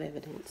 pages of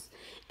evidence.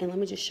 And let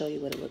me just show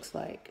you what it looks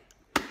like.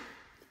 So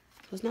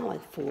it's not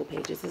like full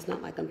pages. It's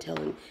not like I'm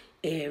telling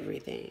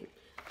everything.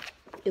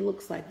 It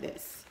looks like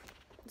this.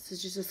 This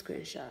is just a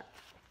screenshot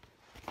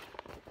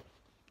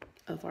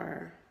of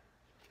our...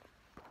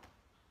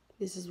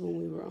 This is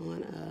when we were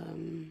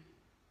on...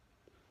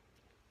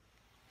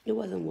 it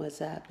wasn't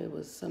WhatsApp. It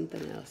was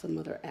something else, some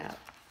other app.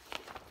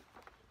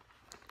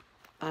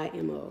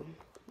 IMO.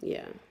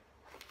 Yeah.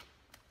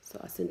 So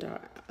I sent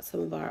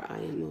some of our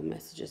IMO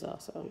messages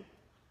also.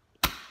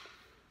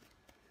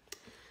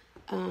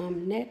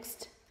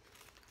 Next,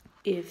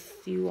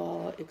 if you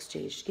all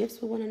exchange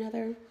gifts with one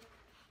another,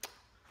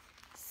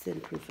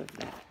 send proof of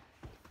that.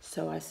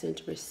 So I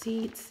sent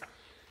receipts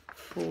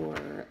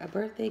for a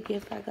birthday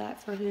gift I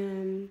got for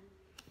him.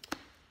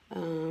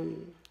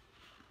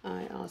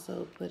 I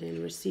also put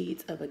in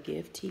receipts of a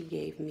gift he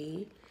gave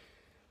me.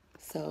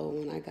 So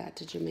when I got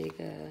to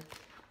Jamaica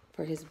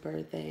for his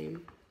birthday,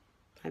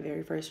 my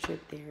very first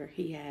trip there,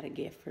 he had a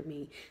gift for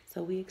me.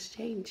 So we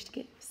exchanged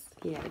gifts.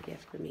 He had a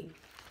gift for me.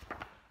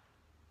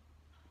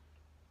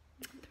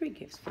 3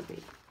 gifts for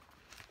me.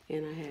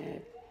 And I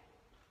had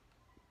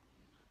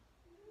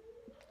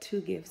 2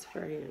 gifts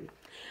for him.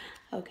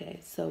 Okay,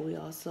 so we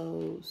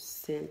also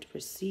sent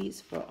receipts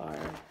for our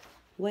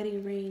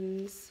wedding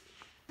rings.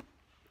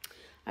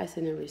 I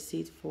sent a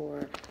receipt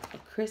for a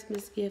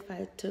Christmas gift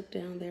I took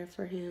down there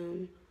for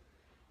him.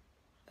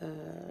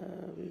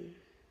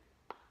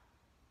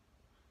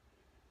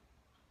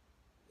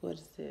 What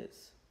is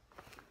this?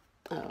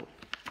 Oh,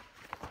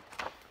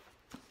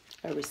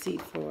 a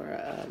receipt for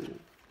an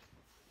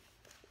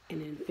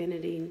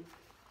infinity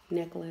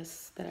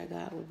necklace that I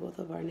got with both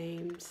of our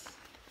names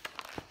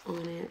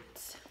on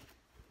it,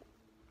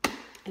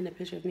 and a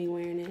picture of me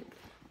wearing it,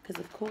 because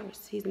of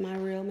course he's my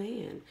real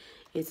man.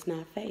 It's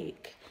not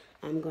fake.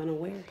 I'm gonna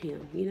wear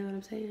him. You know what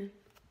I'm saying?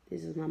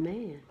 This is my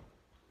man.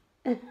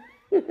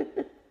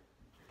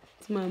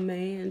 It's my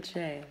man,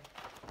 Chad.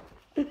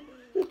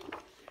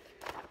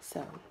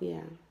 So,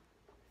 yeah.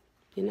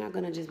 You're not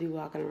going to just be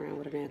walking around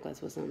with a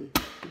necklace with some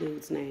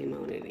dude's name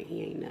on it and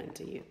he ain't nothing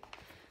to you.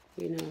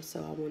 You know, so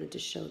I wanted to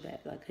show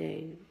that. Like,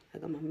 hey, I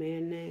got my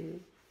man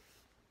name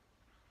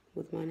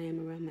with my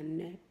name around my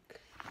neck.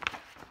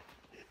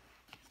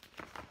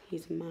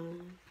 He's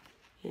mine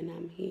and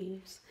I'm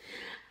his.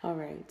 All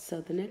right,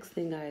 so the next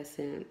thing I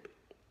sent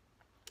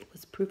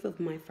was proof of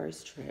my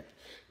first trip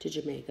to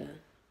Jamaica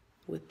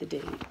with the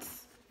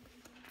dates.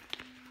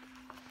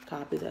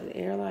 Copies of the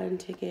airline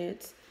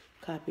tickets,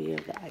 copy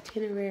of the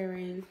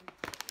itinerary,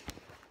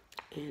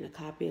 and a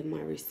copy of my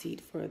receipt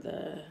for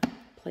the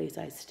place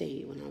I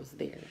stayed when I was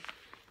there.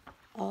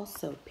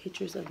 Also,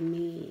 pictures of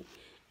me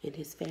and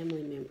his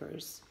family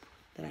members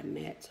that I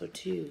met. So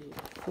 2,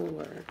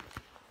 4,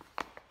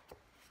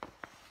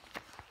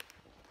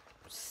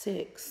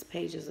 6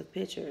 pages of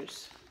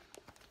pictures.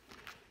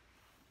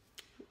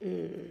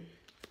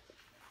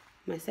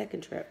 My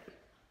second trip,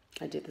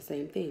 I did the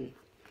same thing.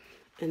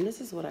 And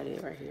this is what I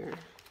did right here.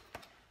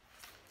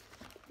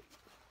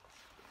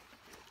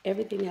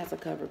 Everything has a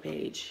cover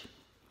page.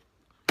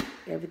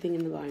 Everything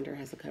in the binder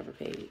has a cover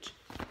page.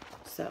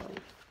 So,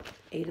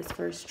 Ada's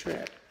first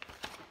trip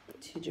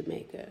to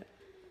Jamaica.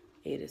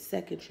 Ada's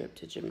second trip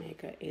to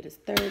Jamaica. Ada's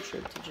third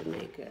trip to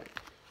Jamaica.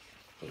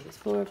 Ada's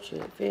fourth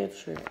trip,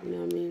 fifth trip, you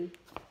know what I mean?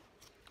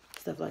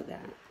 Stuff like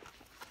that.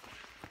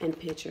 And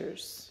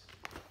pictures.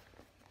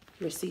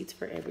 Receipts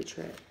for every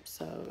trip.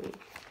 So,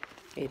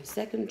 Ada's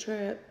second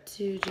trip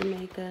to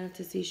Jamaica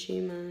to see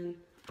Shimon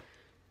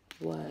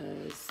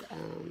was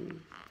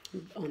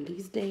on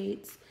these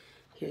dates.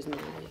 Here's my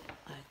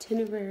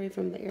itinerary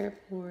from the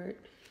airport.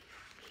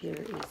 Here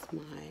is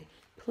my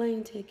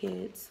plane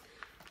tickets.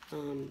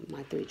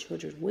 My 3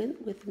 children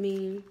went with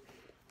me.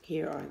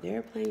 Here are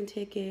their plane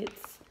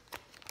tickets.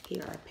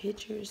 Here are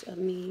pictures of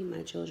me,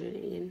 my children,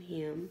 and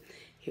him.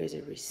 Here's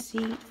a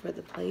receipt for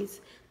the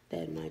place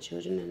that my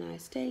children and I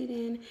stayed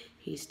in.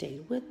 He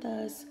stayed with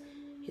us.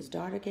 His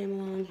daughter came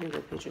along. Here were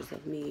pictures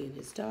of me and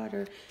his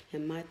daughter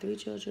and my 3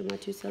 children, my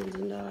 2 sons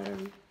and daughter.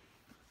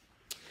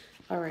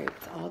 All right,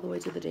 all the way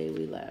to the day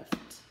we left.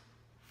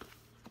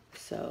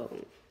 So,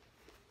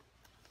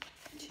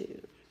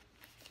 2,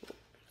 4,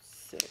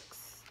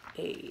 6,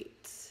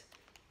 8,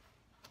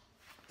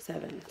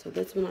 7. So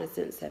this one I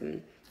sent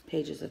 7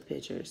 pages of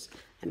pictures.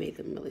 I made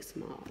them really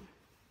small.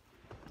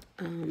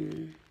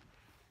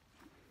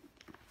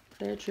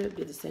 Third trip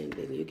did the same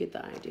thing. You get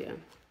the idea.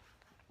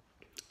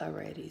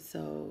 Alrighty,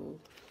 so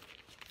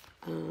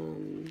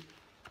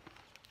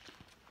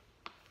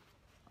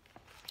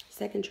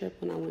second trip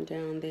when I went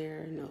down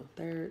there, no,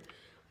 third,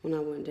 when I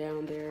went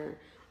down there,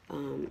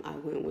 I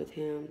went with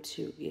him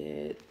to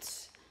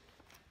get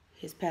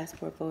his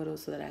passport photo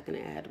so that I can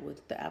add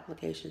with the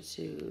application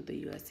to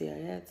the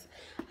USCIS.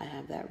 I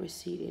have that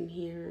receipt in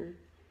here.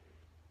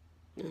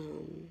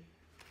 And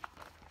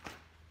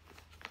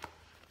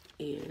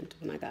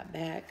when I got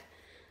back,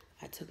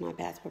 I took my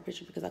passport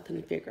picture because I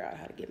couldn't figure out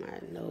how to get my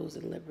nose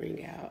and lip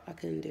ring out. I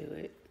couldn't do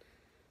it.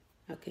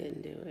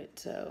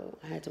 So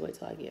I had to wait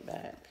till I get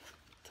back,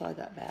 till I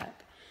got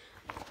back.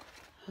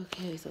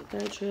 Okay, so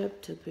third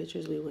trip, took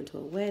pictures. We went to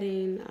a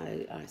wedding.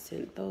 I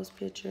sent those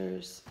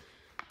pictures.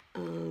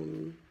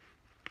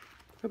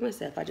 For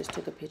myself, I just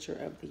took a picture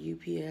of the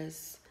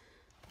UPS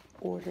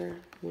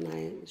order when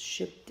I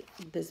shipped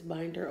this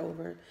binder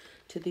over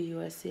to the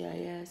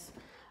USCIS.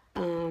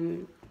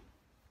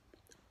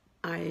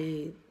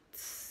 I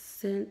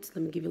sent,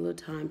 let me give you a little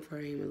time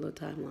frame, a little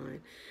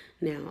timeline.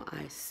 Now,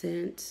 I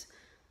sent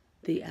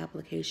the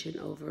application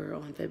over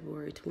on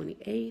February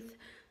 28th,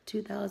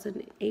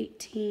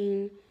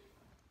 2018.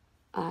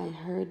 I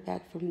heard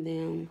back from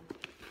them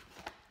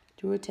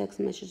through a text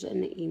message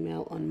and an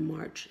email on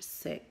March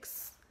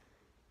 6th.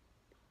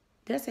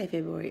 Did I say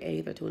February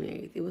 8th or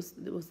 28th? It was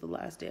the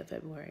last day of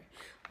February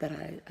that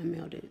I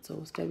mailed it. So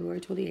it was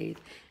February 28th,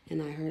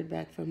 and I heard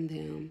back from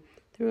them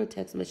through a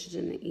text message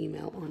and an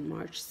email on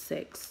March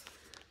 6th,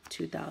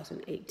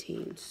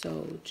 2018.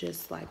 So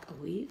just like a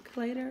week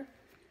later,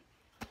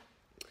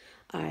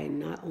 I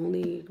not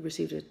only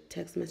received a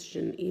text message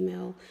and an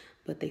email,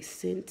 but they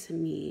sent to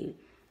me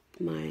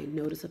my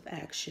notice of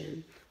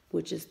action,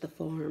 which is the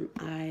form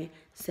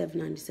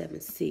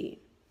I-797C.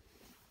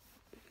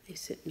 They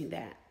sent me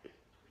that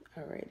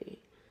already.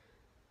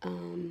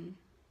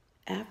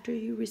 After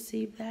you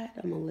receive that,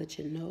 I'm gonna let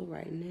you know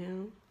right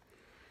now,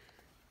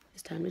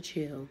 it's time to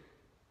chill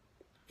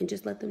and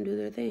just let them do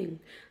their thing.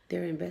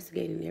 They're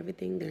investigating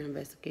everything. They're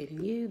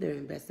investigating you. They're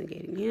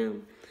investigating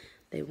him.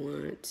 They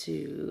want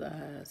to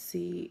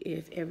see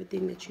if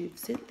everything that you've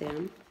sent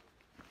them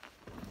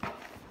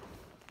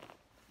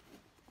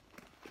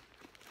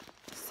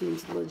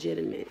seems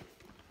legitimate.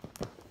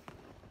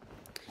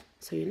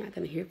 So you're not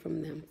going to hear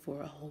from them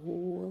for a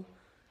whole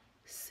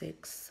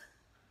 6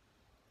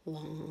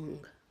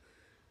 long,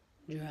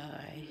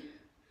 dry,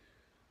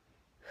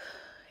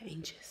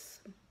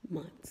 anxious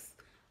months.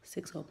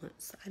 6 whole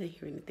months. I didn't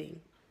hear anything.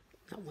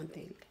 Not one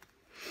thing.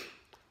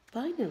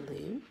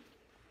 Finally,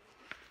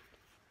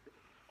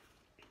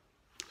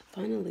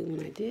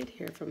 when I did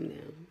hear from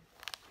them,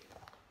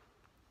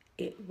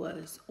 it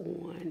was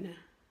on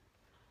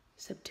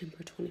September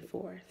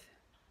 24th.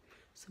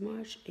 So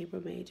March,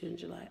 April, May, June,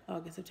 July,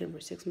 August,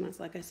 September, 6 months.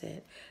 Like I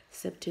said,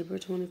 September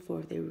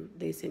 24th,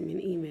 they sent me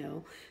an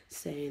email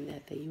saying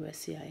that the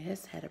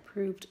USCIS had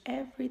approved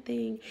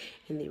everything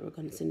and they were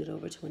going to send it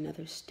over to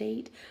another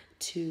state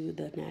to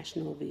the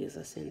National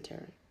Visa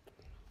Center.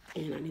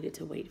 And I needed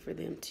to wait for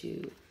them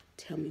to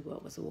tell me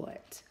what was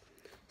what.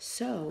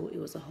 So it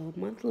was a whole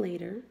month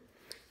later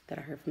that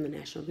I heard from the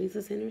National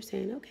Visa Center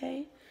saying,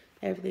 okay,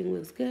 everything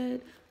looks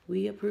good.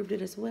 We approved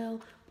it as well.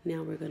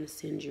 Now we're going to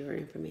send your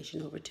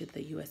information over to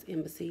the U.S.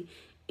 Embassy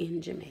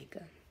in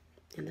Jamaica.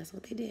 And that's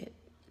what they did.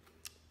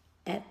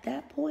 At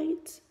that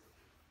point,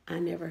 I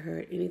never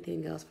heard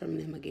anything else from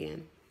them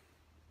again.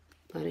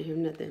 I didn't hear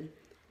nothing.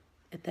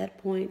 At that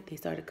point, they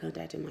started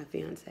contacting my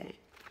fiancé.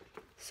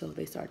 So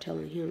they started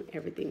telling him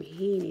everything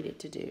he needed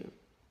to do.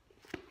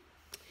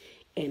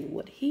 And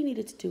what he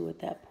needed to do at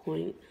that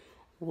point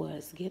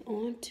was get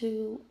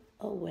onto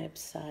a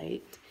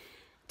website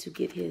to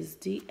get his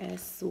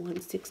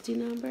DS-160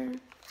 number.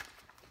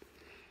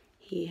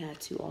 He had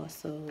to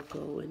also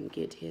go and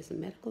get his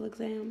medical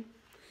exam.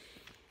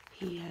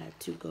 He had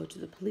to go to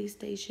the police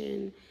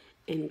station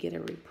and get a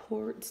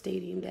report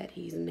stating that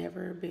he's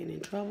never been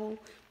in trouble,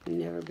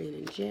 never been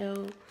in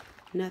jail,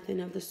 nothing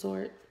of the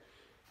sort.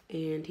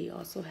 And he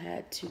also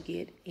had to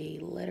get a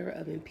letter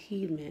of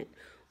impediment,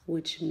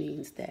 which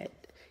means that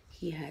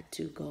he had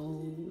to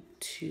go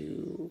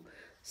to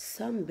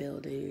some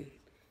building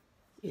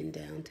in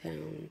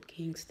downtown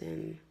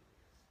Kingston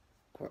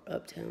or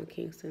uptown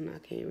Kingston, I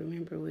can't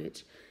remember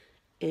which,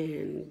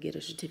 and get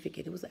a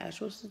certificate. It was an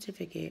actual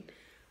certificate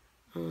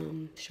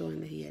showing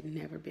that he had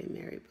never been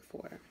married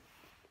before.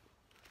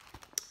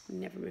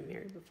 Never been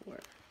married before.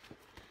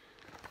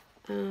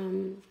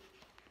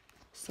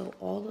 So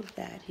all of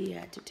that he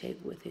had to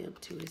take with him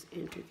to his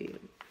interview.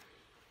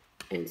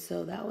 And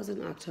so that was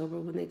in October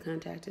when they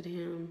contacted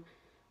him.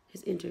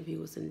 His interview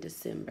was in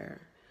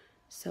December.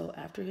 So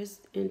after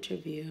his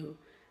interview,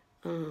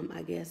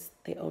 I guess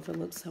they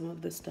overlooked some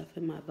of the stuff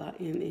in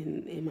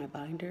my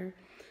binder.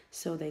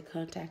 So they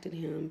contacted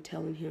him,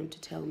 telling him to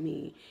tell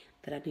me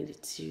that I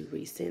needed to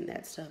resend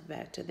that stuff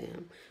back to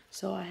them.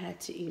 So I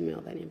had to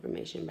email that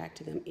information back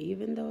to them,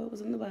 even though it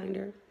was in the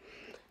binder.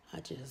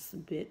 I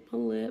just bit my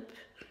lip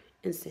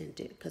and sent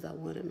it because I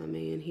wanted my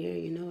man here,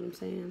 you know what I'm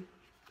saying?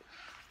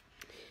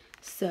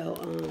 So,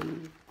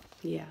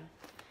 yeah.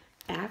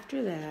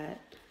 After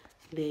that,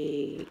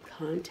 they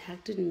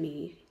contacted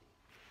me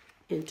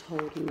and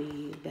told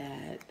me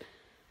that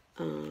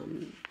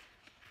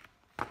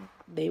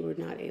they were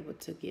not able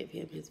to give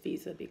him his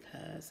visa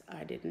because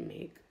I didn't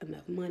make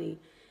enough money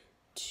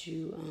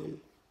to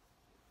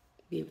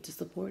be able to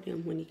support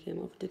him when he came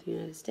over to the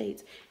United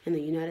States. And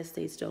the United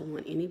States don't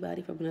want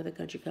anybody from another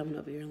country coming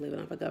over here and living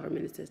off of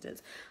government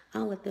assistance.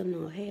 I'll let them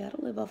know, hey, I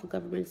don't live off of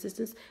government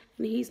assistance,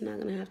 and he's not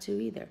going to have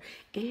to either.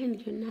 And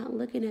you're not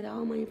looking at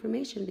all my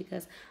information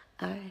because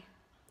I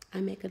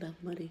make enough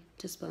money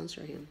to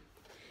sponsor him.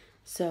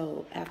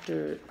 So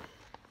after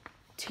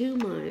 2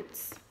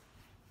 months,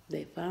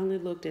 they finally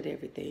looked at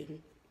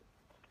everything,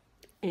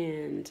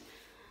 and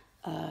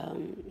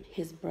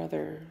his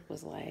brother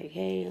was like,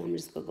 hey, I'm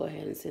just going to go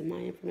ahead and send my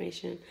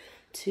information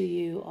to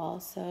you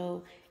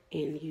also,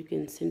 and you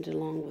can send it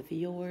along with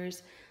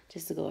yours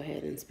just to go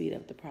ahead and speed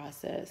up the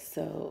process.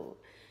 So,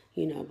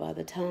 you know, by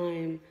the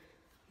time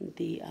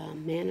the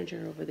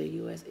manager over the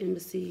U.S.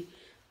 Embassy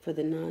for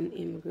the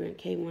non-immigrant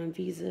K-1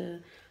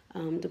 visa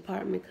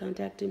department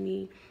contacted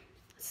me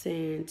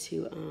saying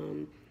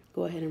to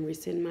go ahead and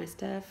resend my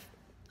stuff,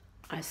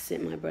 I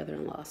sent my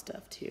brother-in-law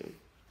stuff too.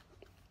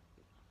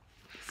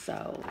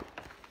 So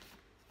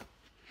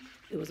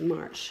it was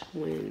March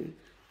when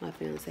my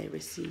fiance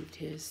received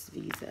his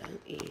visa,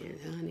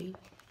 and honey,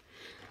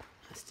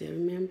 I still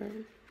remember.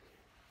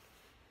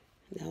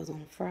 That was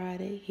on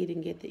Friday. He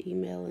didn't get the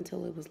email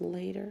until it was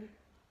later.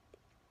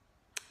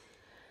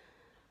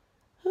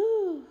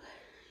 Whew.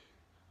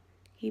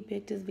 He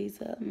picked his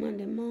visa up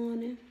Monday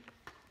morning.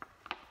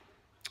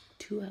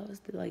 2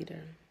 hours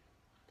later,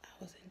 I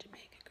was in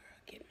Jamaica, girl,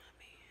 getting my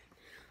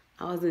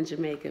man. I was in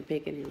Jamaica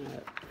picking him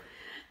up.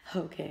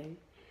 Okay.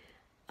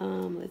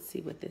 Let's see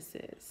what this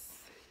is.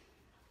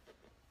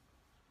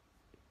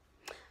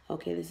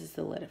 Okay, this is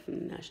the letter from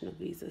the National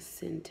Visa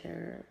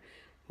Center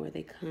where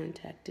they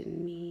contacted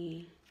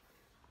me.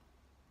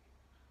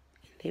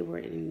 They were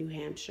in New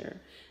Hampshire,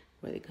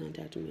 where they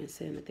contacted me and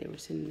said that they were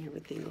sending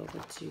everything over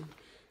to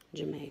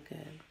Jamaica.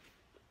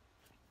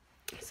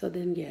 So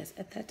then, yes,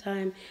 at that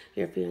time,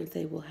 your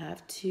fiancé will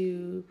have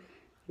to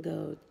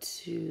go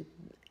to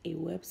a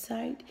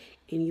website,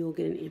 and you'll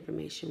get an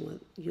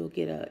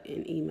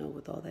email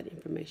with all that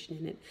information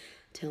in it,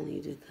 telling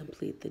you to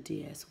complete the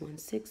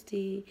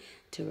DS-160,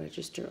 to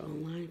register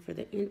online for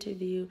the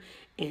interview,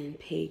 and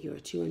pay your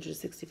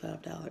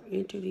 $265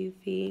 interview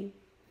fee.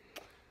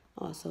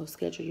 Also,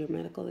 schedule your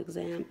medical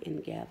exam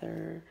and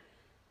gather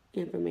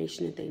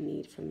information that they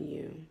need from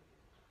you,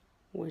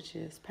 which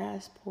is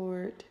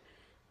passport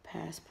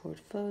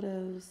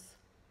photos,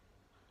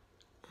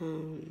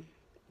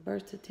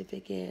 birth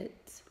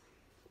certificate,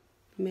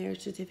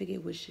 marriage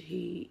certificate, which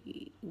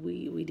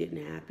we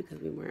didn't have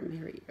because we weren't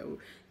married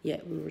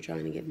yet. We were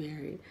trying to get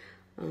married.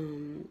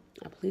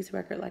 A police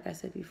record, like I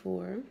said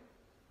before.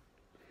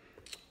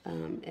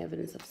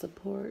 Evidence of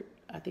support.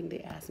 I think they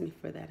asked me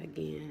for that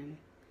again.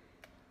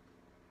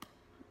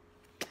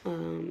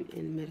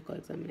 In medical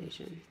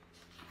examination.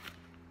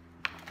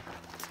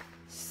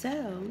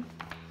 So,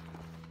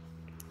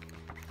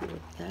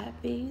 with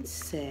that being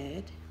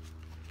said,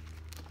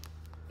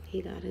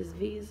 he got his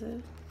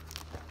visa,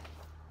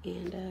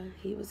 and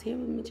he was here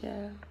with me,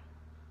 child.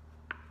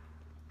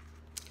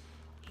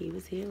 He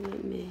was here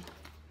with me,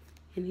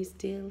 and he's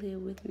still here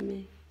with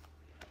me.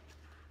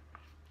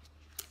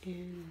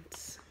 And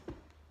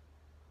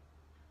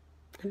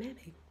I'm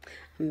happy.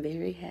 I'm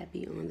very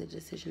happy on the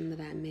decision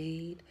that I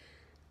made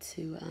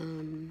to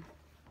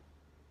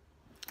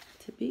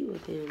be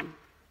with him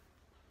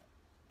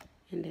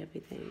and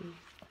everything.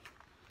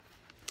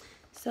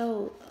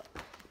 So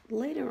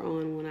later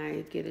on, when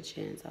I get a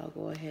chance, I'll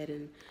go ahead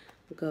and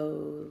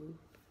go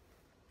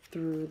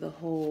through the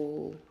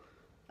whole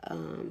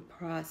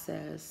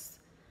process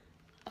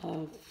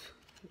of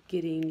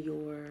getting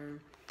your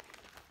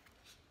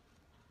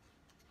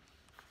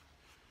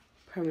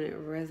permanent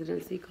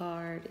residency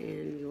card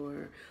and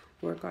your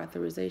work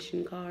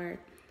authorization card,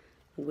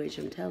 which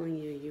I'm telling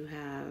you, you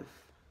have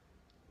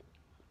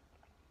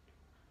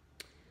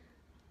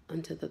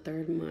until the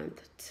 3rd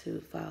month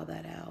to file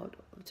that out,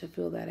 to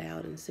fill that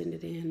out and send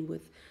it in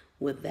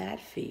with that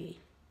fee.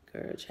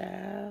 Girl,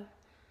 child,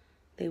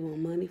 they want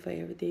money for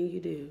everything you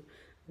do.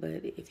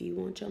 But if you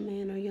want your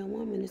man or your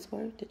woman, it's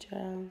worth it,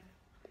 child.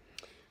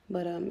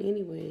 But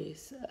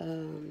anyways,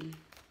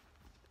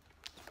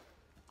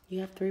 you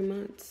have 3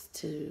 months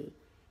to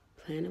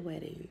plan a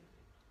wedding,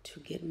 to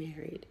get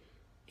married,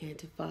 and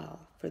to file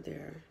for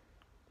their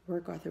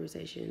work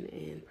authorization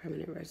and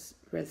permanent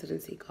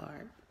residency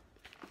card,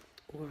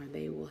 or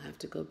they will have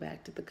to go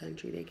back to the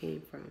country they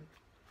came from.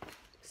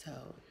 So,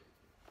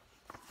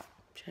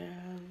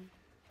 child,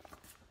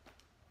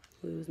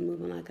 we was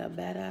moving like a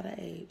bat out of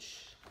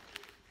age,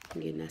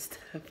 getting that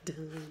stuff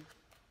done.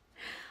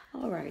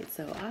 All right,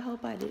 so I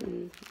hope I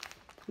didn't,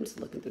 I'm just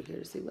looking through here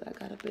to see what I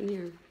got up in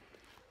here.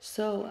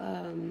 So,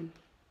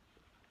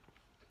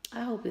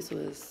 I hope this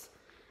was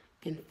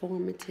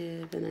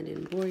informative and I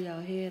didn't bore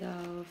y'all head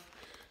off,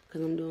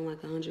 because I'm doing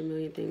like 100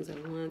 million things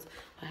at once.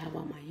 I have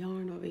all my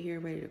yarn over here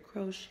ready to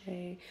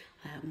crochet.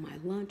 I have my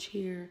lunch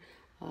here.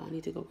 I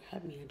need to go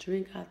grab me a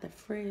drink out the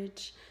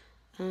fridge.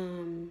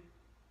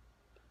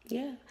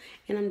 Yeah,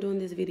 and I'm doing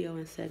this video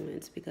in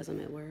segments because I'm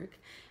at work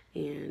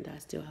and I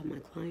still have my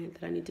client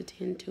that I need to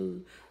tend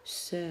to.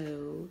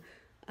 So,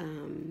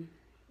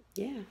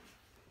 yeah.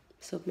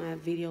 So if my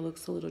video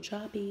looks a little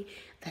choppy,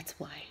 that's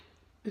why.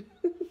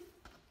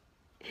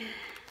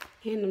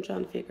 And I'm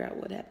trying to figure out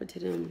what happened to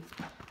them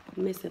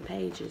missing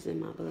pages in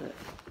my book.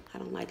 I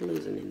don't like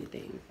losing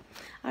anything.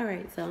 All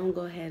right, so I'm going to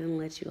go ahead and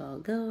let you all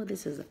go.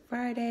 This is a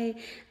Friday.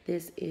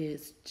 This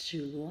is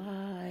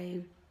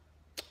July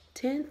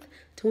 10th,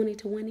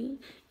 2020.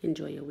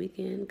 Enjoy your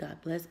weekend.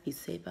 God bless. Be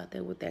safe out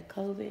there with that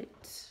COVID.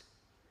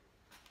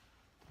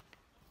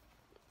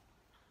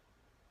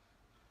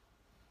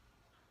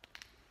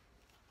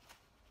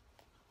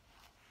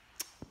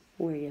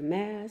 Wear your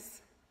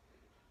mask.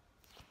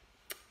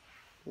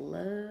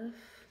 Love,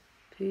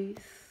 peace,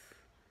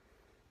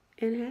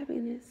 and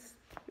happiness.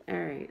 All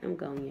right, I'm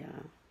going,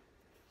 y'all.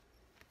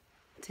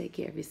 Take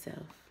care of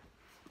yourself.